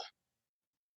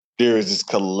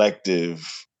collective,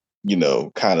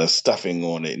 kind of stuffing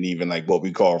on it, and even like what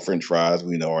we call French fries,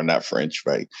 we know are not French,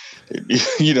 right?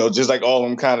 Just like all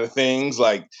them kind of things,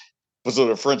 like but so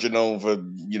the French are known for,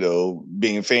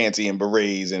 being fancy and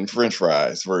berets and French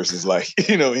fries versus like,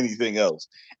 anything else.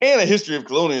 And a history of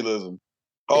colonialism,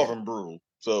 Yeah. often brutal.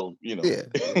 So, Yeah. Yeah.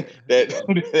 that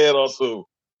that also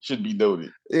should be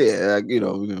noted. Yeah, like,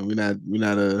 we're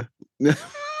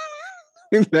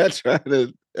not trying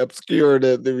to obscure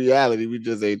the reality. We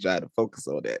just ain't trying to focus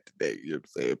on that today. You know what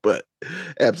I'm saying? But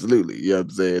absolutely, you know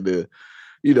what I'm saying.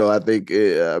 I think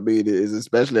I mean it's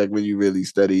especially like when you really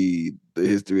study the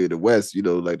history of the West.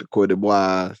 Like the Cote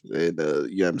d'Ivoire, and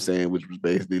you know what I'm saying, which was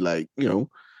basically like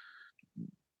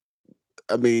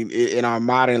I mean, in our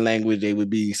modern language, they would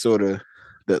be sort of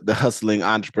the hustling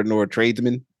entrepreneur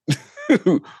tradesman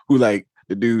who like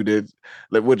the dude that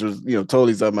like which was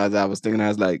totally something as I was thinking. I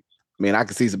was like, man, I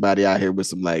could see somebody out here with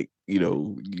some like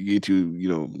get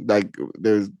like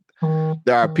there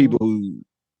are people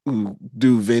who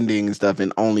do vending and stuff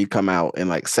and only come out and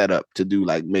like set up to do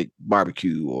like make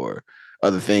barbecue or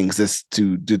other things just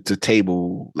to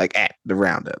table like at the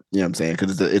roundup. You know what I'm saying?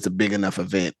 Because it's a big enough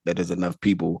event that there's enough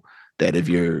people that if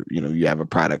you're you have a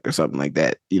product or something like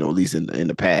that, at least in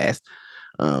the past,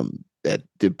 that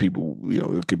the people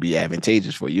it could be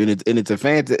advantageous for you, and it's a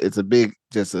fancy, it's a big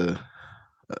just a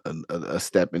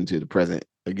step into the present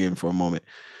again for a moment.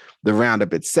 The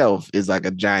roundup itself is like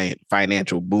a giant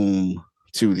financial boom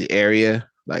to the area.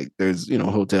 Like there's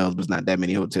hotels, but it's not that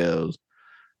many hotels.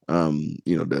 The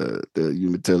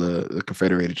Umatilla, the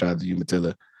Confederated Tribes of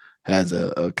Umatilla has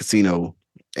a casino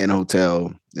and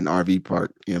hotel and RV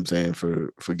park, you know what I'm saying,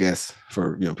 for guests,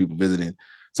 for people visiting.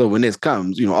 So when this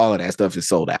comes, all of that stuff is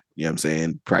sold out. You know what I'm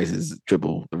saying? Prices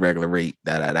triple the regular rate,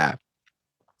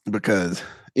 because,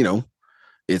 you know,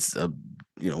 it's a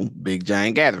big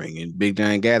giant gathering, and big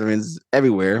giant gatherings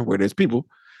everywhere where there's people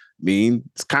mean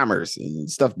it's commerce and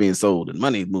stuff being sold and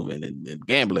money moving and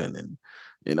gambling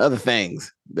and other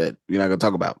things that we're not gonna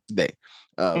talk about today.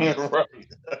 Right.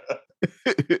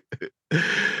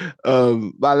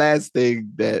 My last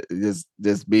thing that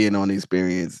just being on the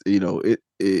experience,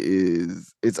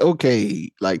 it's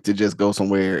okay like to just go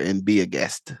somewhere and be a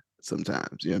guest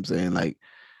sometimes. You know what I'm saying? Like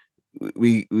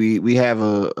we have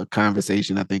a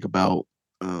conversation, I think, about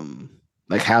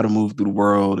like how to move through the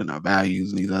world and our values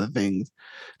and these other things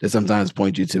that sometimes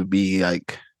point you to be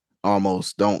like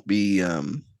almost don't be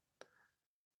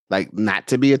like not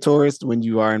to be a tourist when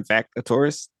you are in fact a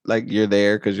tourist. Like you're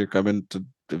there because you're coming to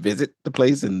visit the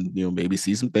place and maybe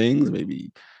see some things,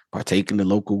 maybe partake in the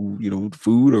local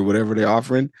food or whatever they're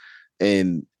offering,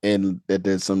 and that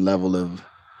there's some level of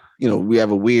we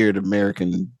have a weird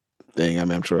American thing. I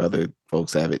mean, I'm sure other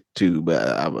folks have it too, but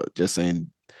I was just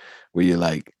saying where you're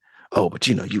like, oh, but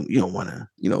you don't want to,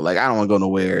 like I don't want to go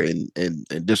nowhere and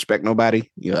disrespect nobody.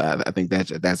 I think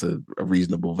that's a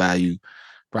reasonable value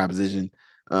proposition.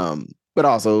 But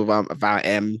also if I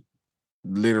am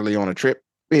literally on a trip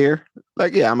here,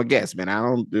 like yeah, I'm a guest, man.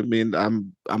 I mean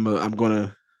I'm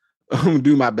gonna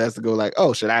do my best to go like,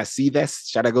 oh, should I see this?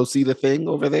 Should I go see the thing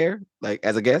over there? Like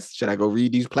as a guest, should I go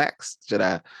read these plaques? Should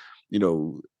I, you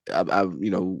know,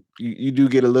 you do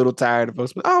get a little tired of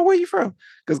folks. Oh, where you from?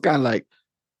 Because kind of like,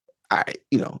 all right,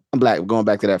 I'm black. Going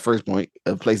back to that first point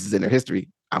of places in their history,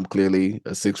 I'm clearly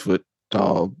a 6 foot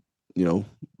tall,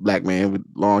 black man with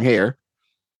long hair.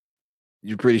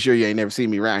 You're pretty sure you ain't never seen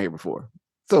me around here before,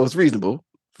 so it's reasonable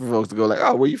for folks to go like,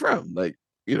 oh, where you from? Like,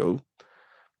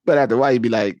 but after a while, you'd be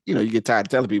like, you get tired of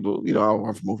telling people, oh,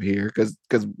 I'm from over here, because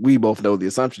we both know the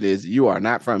assumption is you are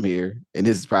not from here, and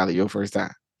this is probably your first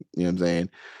time. You know what I'm saying?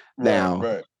 Right, Now,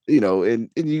 right. and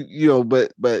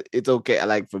but it's okay.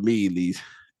 Like for me, at least,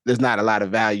 there's not a lot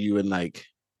of value in like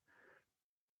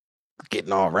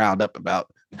getting all riled up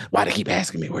about why they keep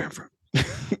asking me where I'm from,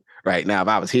 Right now, if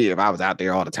I was out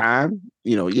there all the time,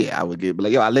 yeah, I would get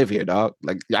like, yo, I live here, dog.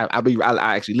 Like, I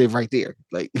actually live right there.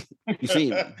 Like, you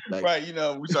see me, like, Right,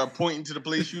 we start pointing to the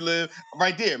place you live.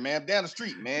 Right there, man. Down the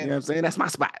street, you know man. what I'm saying? That's my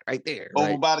spot right there,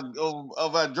 Over right? by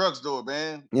the drugstore,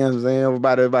 man. You know what I'm saying? Over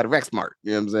by the Rexmart,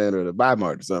 you know what I'm saying, or the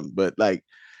Bimart or something. But like,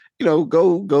 go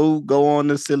on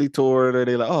the silly tour, and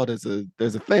they're like, oh, there's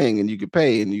a thing, and you can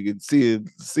pay, and you can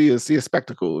see a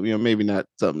spectacle. Maybe not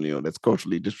something that's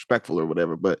culturally disrespectful or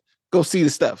whatever, but go see the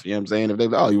stuff. You know what I'm saying? If they're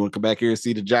like, oh, you want to come back here and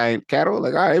see the giant cattle?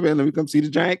 Like, all right, man, let me come see the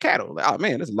giant cattle. Like, oh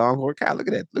man, that's a longhorn cow. Look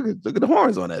at that. Look at the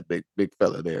horns on that big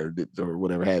fella there, or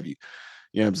whatever have you.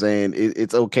 You know what I'm saying?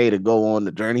 It's okay to go on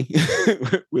the journey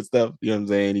with stuff. You know what I'm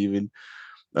saying? Even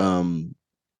um,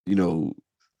 you know,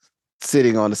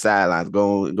 sitting on the sidelines,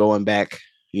 going back,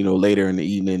 later in the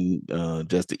evening,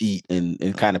 just to eat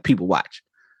and kind of people watch.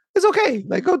 It's okay.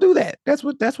 Like, go do that. That's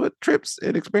what trips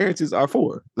and experiences are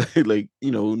for. Like,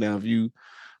 now if you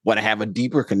want to have a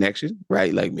deeper connection,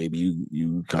 right? Like maybe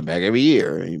you come back every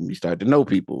year and you start to know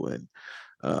people, and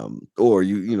or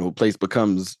place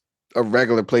becomes a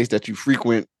regular place that you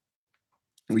frequent,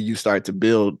 where you start to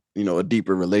build, a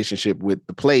deeper relationship with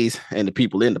the place and the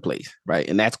people in the place, right?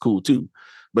 And that's cool too.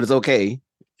 But it's okay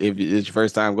if it's your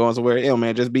first time going somewhere. Yo,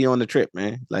 man, just be on the trip,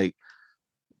 man. Like,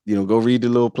 go read the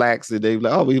little plaques that they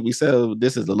like. Oh, we sell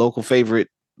this is the local favorite,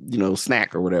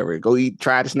 snack or whatever. Go eat,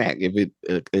 try the snack if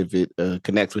it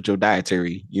connects with your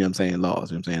dietary, laws. You know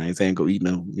what I'm saying? I ain't saying go eat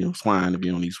no, swine if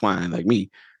you don't eat swine like me.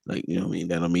 Like, what I mean?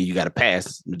 That don't mean you got to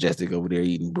pass Majestic over there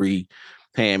eating brie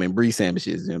ham and brie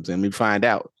sandwiches. You know what I'm saying? Let me find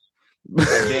out. I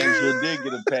damn sure did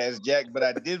get a pass, Jack, but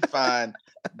I did find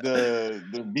the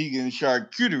vegan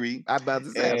charcuterie. I about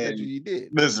to say, I bet you did.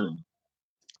 Listen,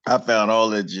 I found all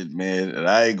that shit, man, and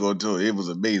I ain't gonna tell you, it was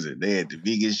amazing. They had the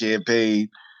vegan champagne,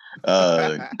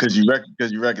 because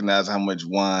you recognize how much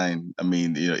wine. I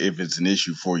mean, if it's an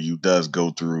issue for you, does go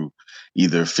through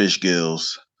either fish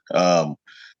gills,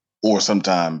 or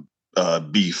sometime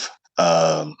beef.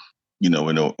 And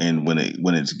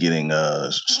when it's getting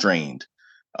strained.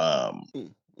 Um,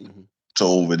 Mm-hmm. so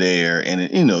over there, and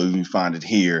you find it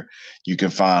here, you can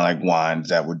find like wines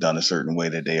that were done a certain way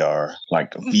that they are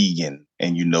like vegan,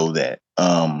 and that.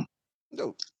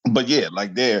 No. But yeah,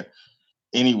 like there,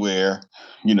 anywhere,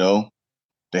 you know,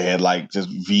 they had like just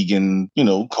vegan,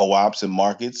 co-ops and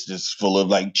markets just full of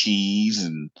like cheese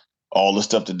and all the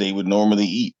stuff that they would normally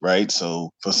eat, right?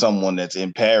 So for someone that's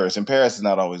in Paris, and Paris has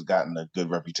not always gotten a good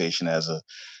reputation as a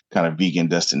kind of vegan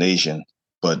destination,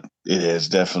 but it has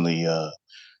definitely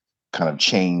kind of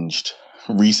changed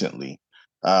recently.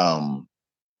 Um,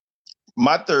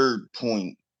 my third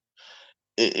point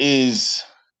is,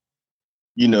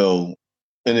 you know,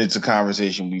 and it's a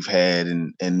conversation we've had,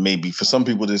 and maybe for some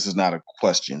people this is not a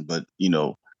question, but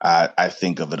I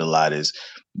think of it a lot as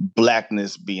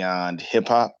blackness beyond hip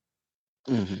hop.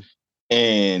 Mm-hmm.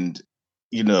 And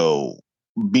you know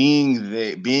being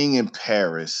in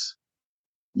Paris,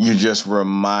 you're just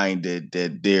reminded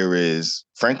that there is,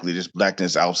 frankly, just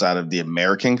blackness outside of the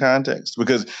American context.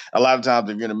 Because a lot of times,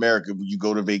 if you're in America, you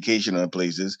go to vacation on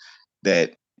places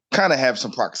that kind of have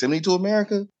some proximity to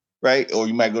America, right? Or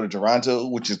you might go to Toronto,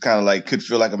 which is kind of like could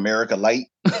feel like America light,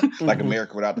 like Mm-hmm.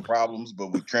 America without the problems,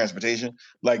 but with transportation,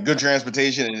 like good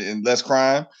transportation and less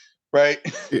crime, right?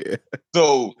 Yeah.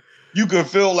 So you could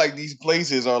feel like these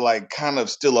places are like kind of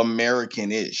still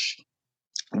American-ish,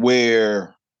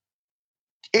 where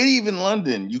and even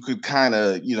London, you could kind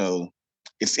of,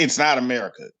 it's not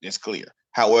America. It's clear.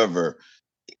 However,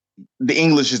 the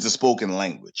English is the spoken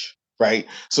language, right?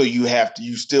 So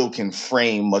you still can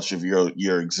frame much of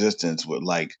your existence with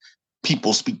like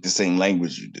people speak the same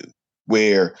language you do.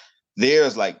 Where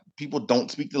there's like people don't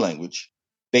speak the language.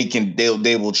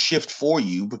 They will shift for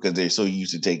you because they're so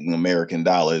used to taking American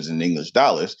dollars and English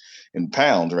dollars and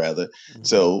pounds rather.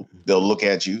 So Mm-hmm. they'll look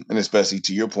at you, and especially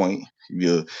to your point, if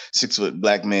you're a 6 foot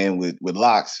black man with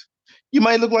locks, you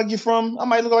might look like you're from. I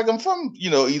might look like I'm from,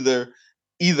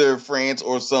 either France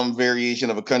or some variation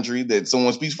of a country that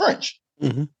someone speaks French.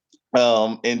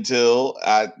 Mm-hmm. Until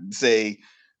I say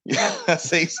I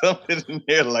say something in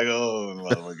there like, "Oh,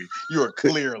 motherfucker, you are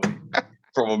clearly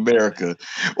from America,"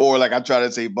 or like I try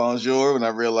to say bonjour, and I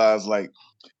realize like,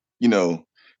 you know,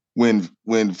 when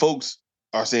folks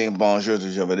are saying bonjour to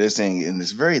each other, they're saying it in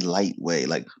this very light way,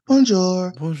 like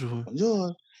bonjour, Bonjour.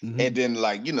 bonjour, Mm-hmm. and then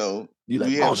like You like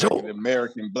we have like bonjour. an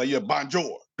American, like yeah,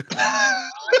 bonjour. I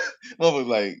was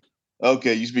like,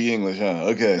 Okay, you speak English, huh?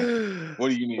 Okay. What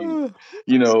do you need?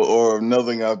 Or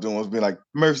another thing I was doing was being like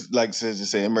mercy, like says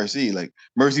just saying mercy, like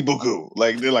mercy beaucoup.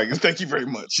 Like they're like, thank you very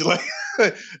much. Like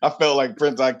I felt like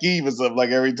Prince Akeem and stuff.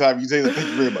 Like every time you say that, thank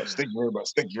you very much, thank you very much,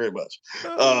 thank you very much.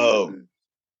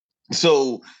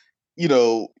 So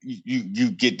you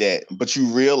get that, but you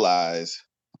realize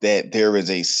that there is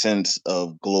a sense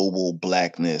of global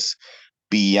blackness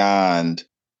beyond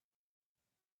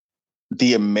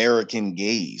the American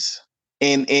gaze.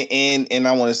 And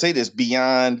I want to say this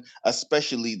beyond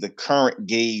especially the current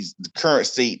gaze, the current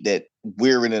state that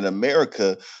we're in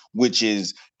America, which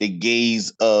is the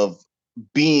gaze of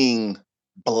being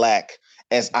black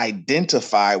as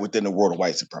identified within the world of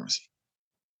white supremacy.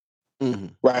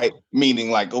 Right?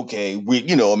 Meaning like, okay,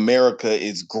 America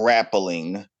is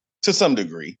grappling to some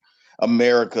degree.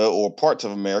 America or parts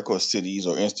of America or cities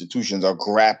or institutions are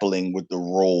grappling with the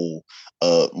role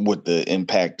with the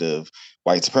impact of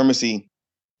white supremacy,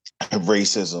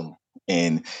 racism,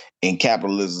 and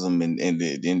capitalism,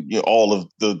 and all of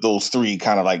those three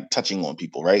kind of like touching on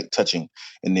people, right? Touching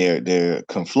in their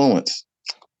confluence.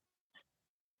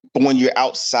 But when you're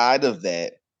outside of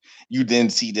that, you then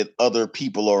see that other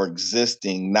people are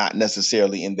existing, not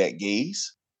necessarily in that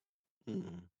gaze.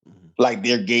 Like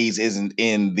their gaze isn't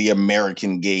in the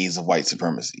American gaze of white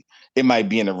supremacy. It might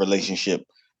be in a relationship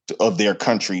of their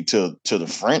country to the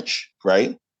French,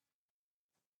 right?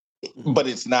 But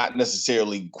it's not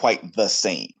necessarily quite the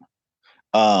same.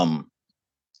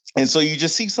 And so you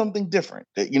just see something different.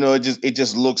 It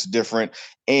just looks different.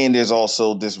 And there's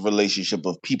also this relationship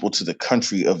of people to the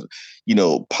country of,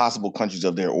 possible countries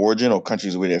of their origin or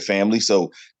countries with their family.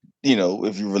 So,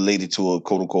 if you're related to a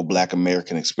quote unquote Black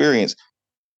American experience,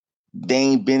 they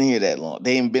ain't been here that long.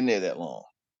 They ain't been there that long.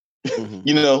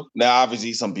 Now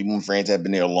obviously some people in France have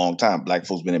been there a long time. Black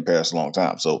folks been in Paris a long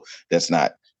time. So that's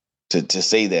not to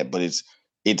say that, but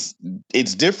it's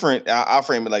different. I'll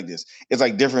frame it like this. It's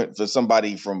like different for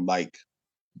somebody from like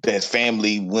that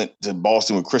family went to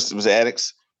Boston with Christmas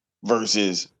addicts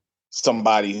versus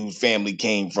somebody whose family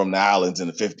came from the islands in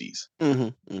the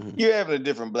 50s. You're having a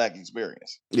different Black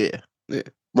experience. Yeah.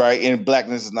 Right. And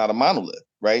Blackness is not a monolith.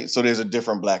 Right. So there's a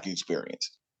different Black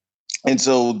experience. And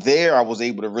so there I was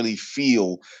able to really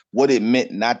feel what it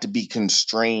meant not to be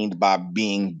constrained by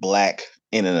being Black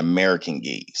in an American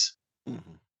gaze.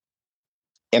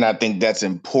 And I think that's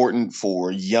important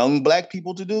for young Black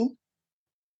people to do,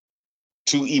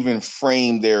 to even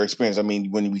frame their experience. I mean,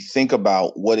 when we think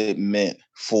about what it meant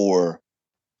for,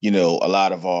 a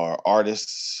lot of our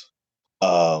artists,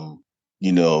 to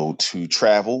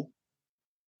travel.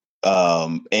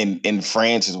 And in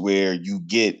France is where you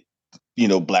get,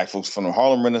 Black folks from the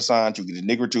Harlem Renaissance, you get the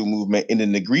Negritude movement and the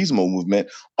Negrismo movement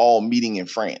all meeting in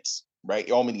France, right?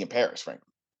 All meeting in Paris, frankly.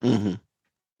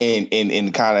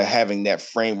 And kind of having that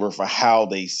framework for how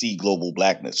they see global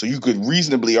Blackness. So you could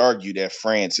reasonably argue that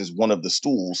France is one of the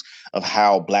stools of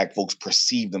how Black folks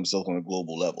perceive themselves on a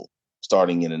global level,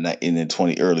 starting in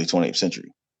the early 20th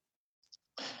century.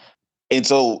 And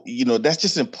so, that's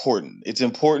just important. It's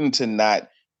important to not,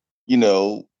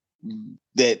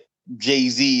 that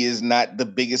Jay-Z is not the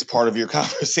biggest part of your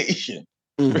conversation,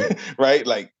 right?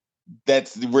 Like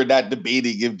we're not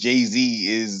debating if Jay-Z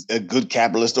is a good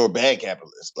capitalist or a bad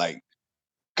capitalist. Like,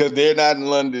 because they're not in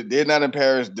London, they're not in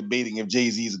Paris debating if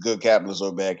Jay-Z is a good capitalist or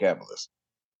a bad capitalist.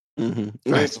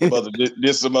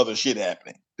 There's some other shit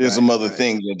happening. There's some other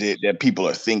things that people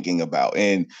are thinking about.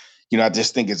 And, I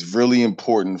just think it's really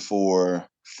important for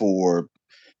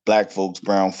Black folks,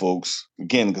 brown folks,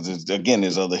 again, because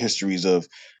there's other histories of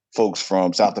folks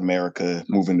from South America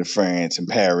moving to France and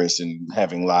Paris and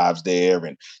having lives there,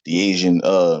 and the Asian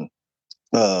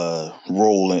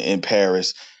role in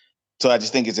Paris. So I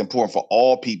just think it's important for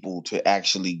all people to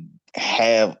actually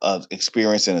have an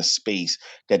experience in a space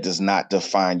that does not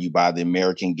define you by the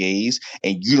American gaze,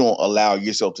 and you don't allow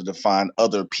yourself to define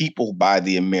other people by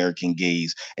the American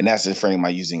gaze. And that's the frame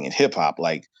I'm using in hip hop.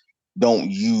 Like,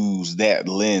 don't use that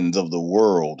lens of the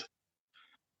world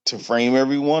to frame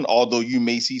everyone, although you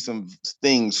may see some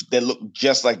things that look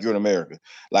just like you're in America.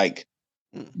 Like,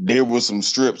 there were some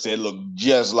strips that looked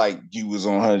just like you was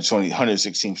on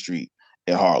 116th Street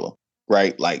in Harlem,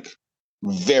 right? Like,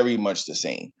 very much the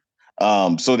same.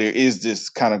 So there is this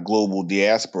kind of global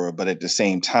diaspora, but at the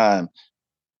same time,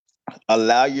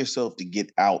 allow yourself to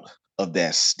get out of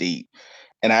that state.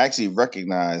 And I actually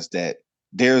recognize that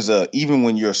even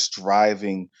when you're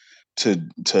striving to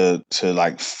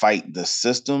like fight the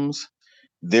systems,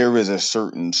 there is a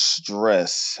certain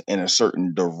stress and a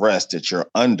certain duress that you're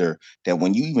under, that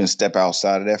when you even step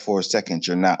outside of that for a second,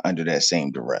 you're not under that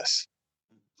same duress.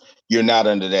 you're not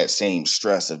under that same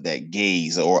stress of that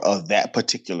gaze or of that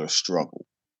particular struggle.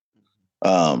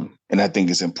 And I think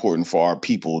it's important for our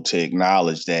people to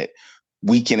acknowledge that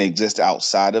we can exist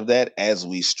outside of that as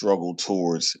we struggle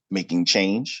towards making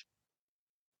change.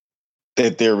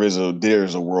 That there's a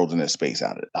world in that space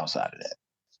outside of that.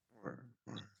 Or,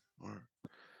 or,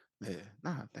 yeah.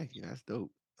 Nah, thank you. That's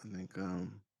dope. I think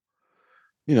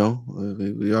we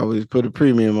always put a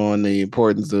premium on the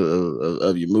importance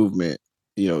of your movement,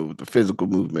 the physical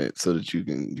movement, so that you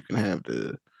can have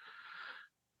the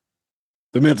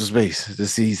mental space to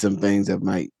see some things that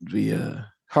might be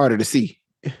harder to see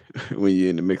when you're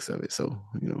in the mix of it. So,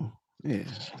 yeah.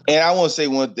 And I want to say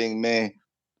one thing, man.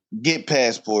 Get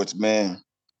passports, man.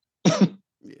 Yeah.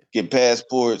 Get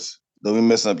passports. Don't be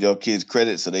messing up your kids'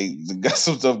 credit, so they got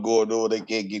some stuff going on. They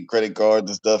can't get credit cards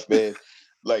and stuff, man.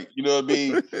 Like, you know what I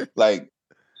mean? Like,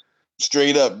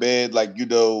 straight up, man. Like,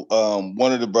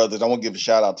 one of the brothers. I want to give a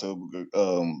shout out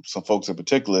to some folks in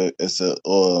particular. It's a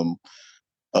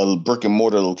brick and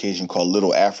mortar location called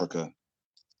Little Africa,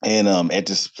 and at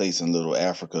this place in Little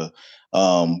Africa,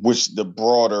 which the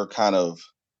broader kind of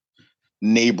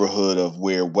neighborhood of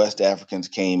where West Africans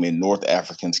came and North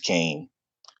Africans came.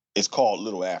 It's called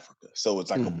Little Africa. So it's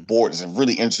like a board. It's a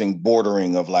really interesting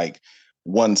bordering of like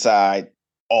one side,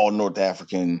 all North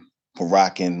African,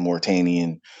 Moroccan,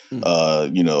 Mauritanian,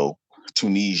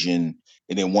 Tunisian,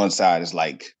 and then one side is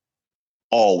like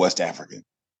all West African,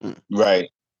 right?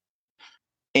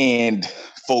 And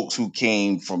folks who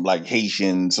came from like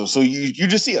Haitian. So you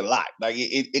just see a lot. Like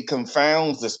it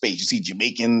confounds the space. You see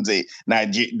Jamaicans, then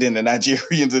the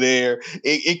Nigerians are there.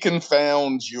 It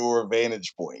confounds your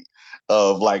vantage point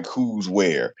of like who's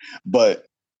where. But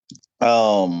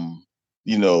shout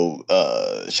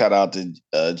out to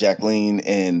Jacqueline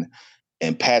and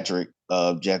Patrick.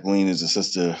 Jacqueline is a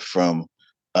sister from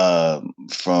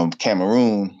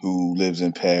Cameroon who lives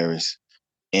in Paris,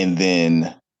 and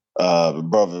then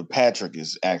brother Patrick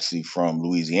is actually from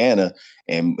Louisiana,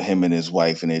 and him and his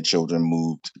wife and their children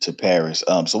moved to Paris.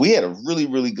 So we had a really,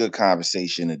 really good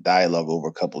conversation and dialogue over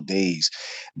a couple of days,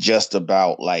 just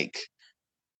about like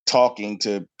talking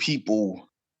to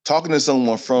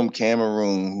someone from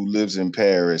Cameroon who lives in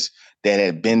Paris that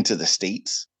had been to the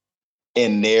States,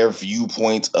 and their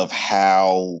viewpoints of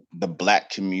how the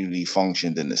Black community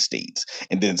functioned in the States.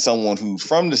 And then someone who's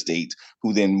from the States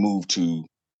who then moved to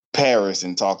Paris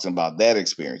and talks about that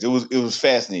experience. It was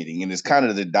fascinating. And it's kind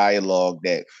of the dialogue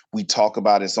that we talk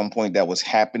about at some point that was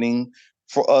happening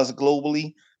for us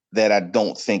globally that I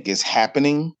don't think is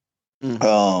happening.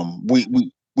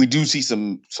 We do see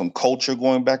some culture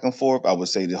going back and forth. I would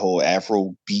say the whole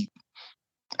Afro beat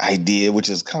idea, which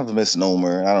is kind of a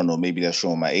misnomer. I don't know, maybe that's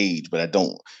showing my age, but I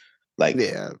don't think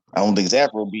it's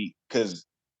Afrobeat because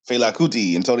Fela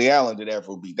Kuti and Tony Allen did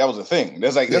Afrobeat. That was a thing.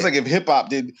 That's like if hip hop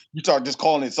did, you start just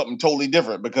calling it something totally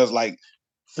different because like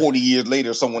 40 years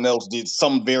later, someone else did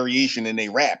some variation and they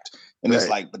rapped, and it's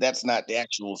like, but that's not the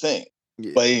actual thing.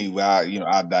 Yeah. But anyway,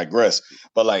 I digress.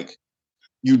 But like,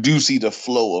 you do see the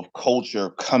flow of culture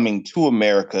coming to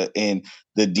America and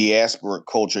the diasporic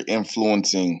culture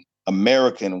influencing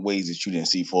America in ways that you didn't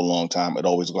see for a long time. It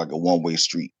always looked like a one-way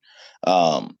street.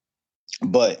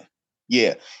 But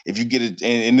yeah, if you get it,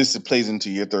 and this plays into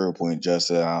your third point,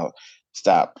 Justin, I'll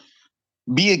stop.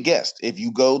 Be a guest. If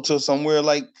you go to somewhere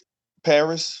like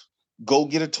Paris, go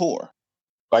get a tour.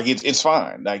 Like it's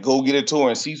fine. Like go get a tour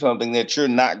and see something that you're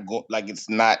not it's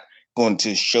not going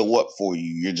to show up for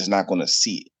you. You're just not going to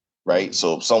see it, right?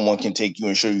 So if someone can take you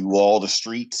and show you all the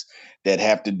streets that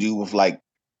have to do with like,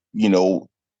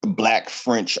 Black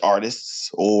French artists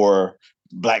or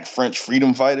Black French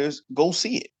freedom fighters, go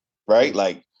see it, right?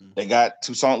 Like they got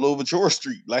Toussaint Louverture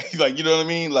Street, like you know what I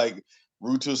mean? Like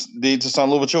Route to Toussaint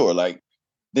Louverture, like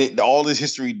all this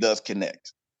history does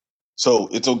connect. So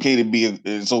it's okay to be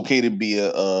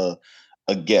a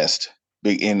guest,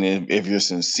 and if you're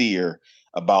sincere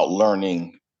about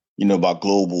learning, about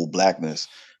global Blackness,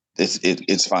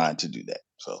 it's fine to do that.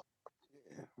 So,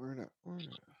 yeah, word up.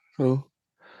 So,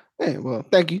 hey, well,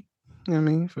 thank you. You know what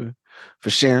I mean, for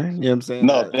sharing. You know what I'm saying?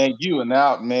 No, thank you. And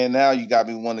now you got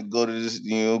me want to go to this,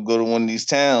 go to one of these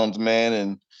towns, man,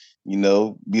 and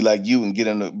be like you and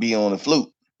be on the flute.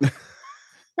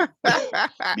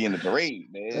 Be in the parade,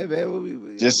 man. Hey,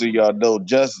 man, just so y'all know,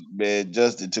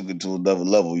 Justin took it to another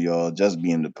level, y'all. Just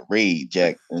be in the parade,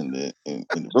 Jack, in the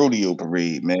rodeo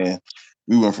parade, man.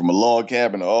 We went from a log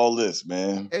cabin to all this,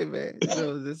 man. Hey, man,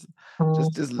 just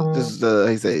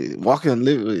he say, walking,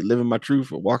 living my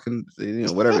truth, or walking,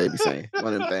 whatever they be saying.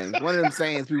 One of them things. One of them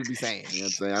sayings people be saying. You know what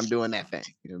I'm saying? I'm doing that thing.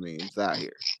 You know what I mean? It's out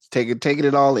here. It's taking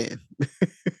it all in.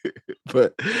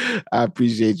 But I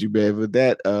appreciate you, man. With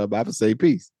that, I would say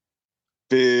peace.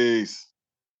 Peace.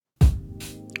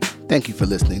 Thank you for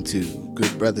listening to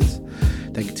Good Brothers.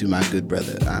 Thank you to my good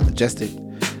brother, I'm Majestic.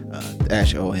 The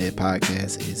Ash Your Old Head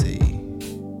podcast is a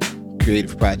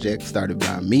creative project started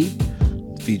by me,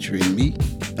 featuring me,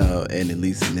 and at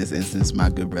least in this instance, my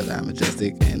good brother, I'm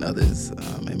Majestic, and others,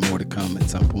 and more to come at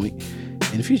some point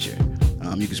in the future.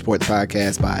 You can support the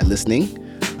podcast by listening,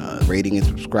 rating, and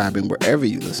subscribing wherever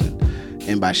you listen,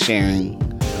 and by sharing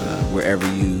wherever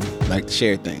you like to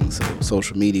share things. So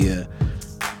social media,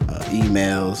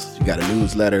 emails, you got a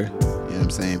newsletter, you know what I'm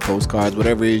saying, postcards,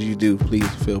 whatever it is you do, please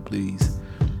feel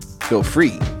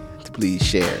free to please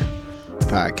share the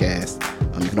podcast.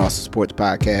 You can also support the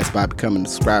podcast by becoming a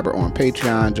subscriber on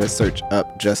Patreon. Just search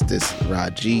up Justice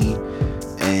Raji,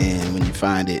 and when you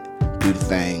find it, do the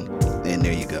thing, and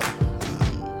there you go.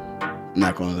 I'm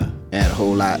not going to add a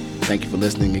whole lot. Thank you for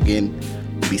listening again.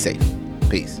 Be safe.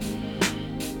 Peace.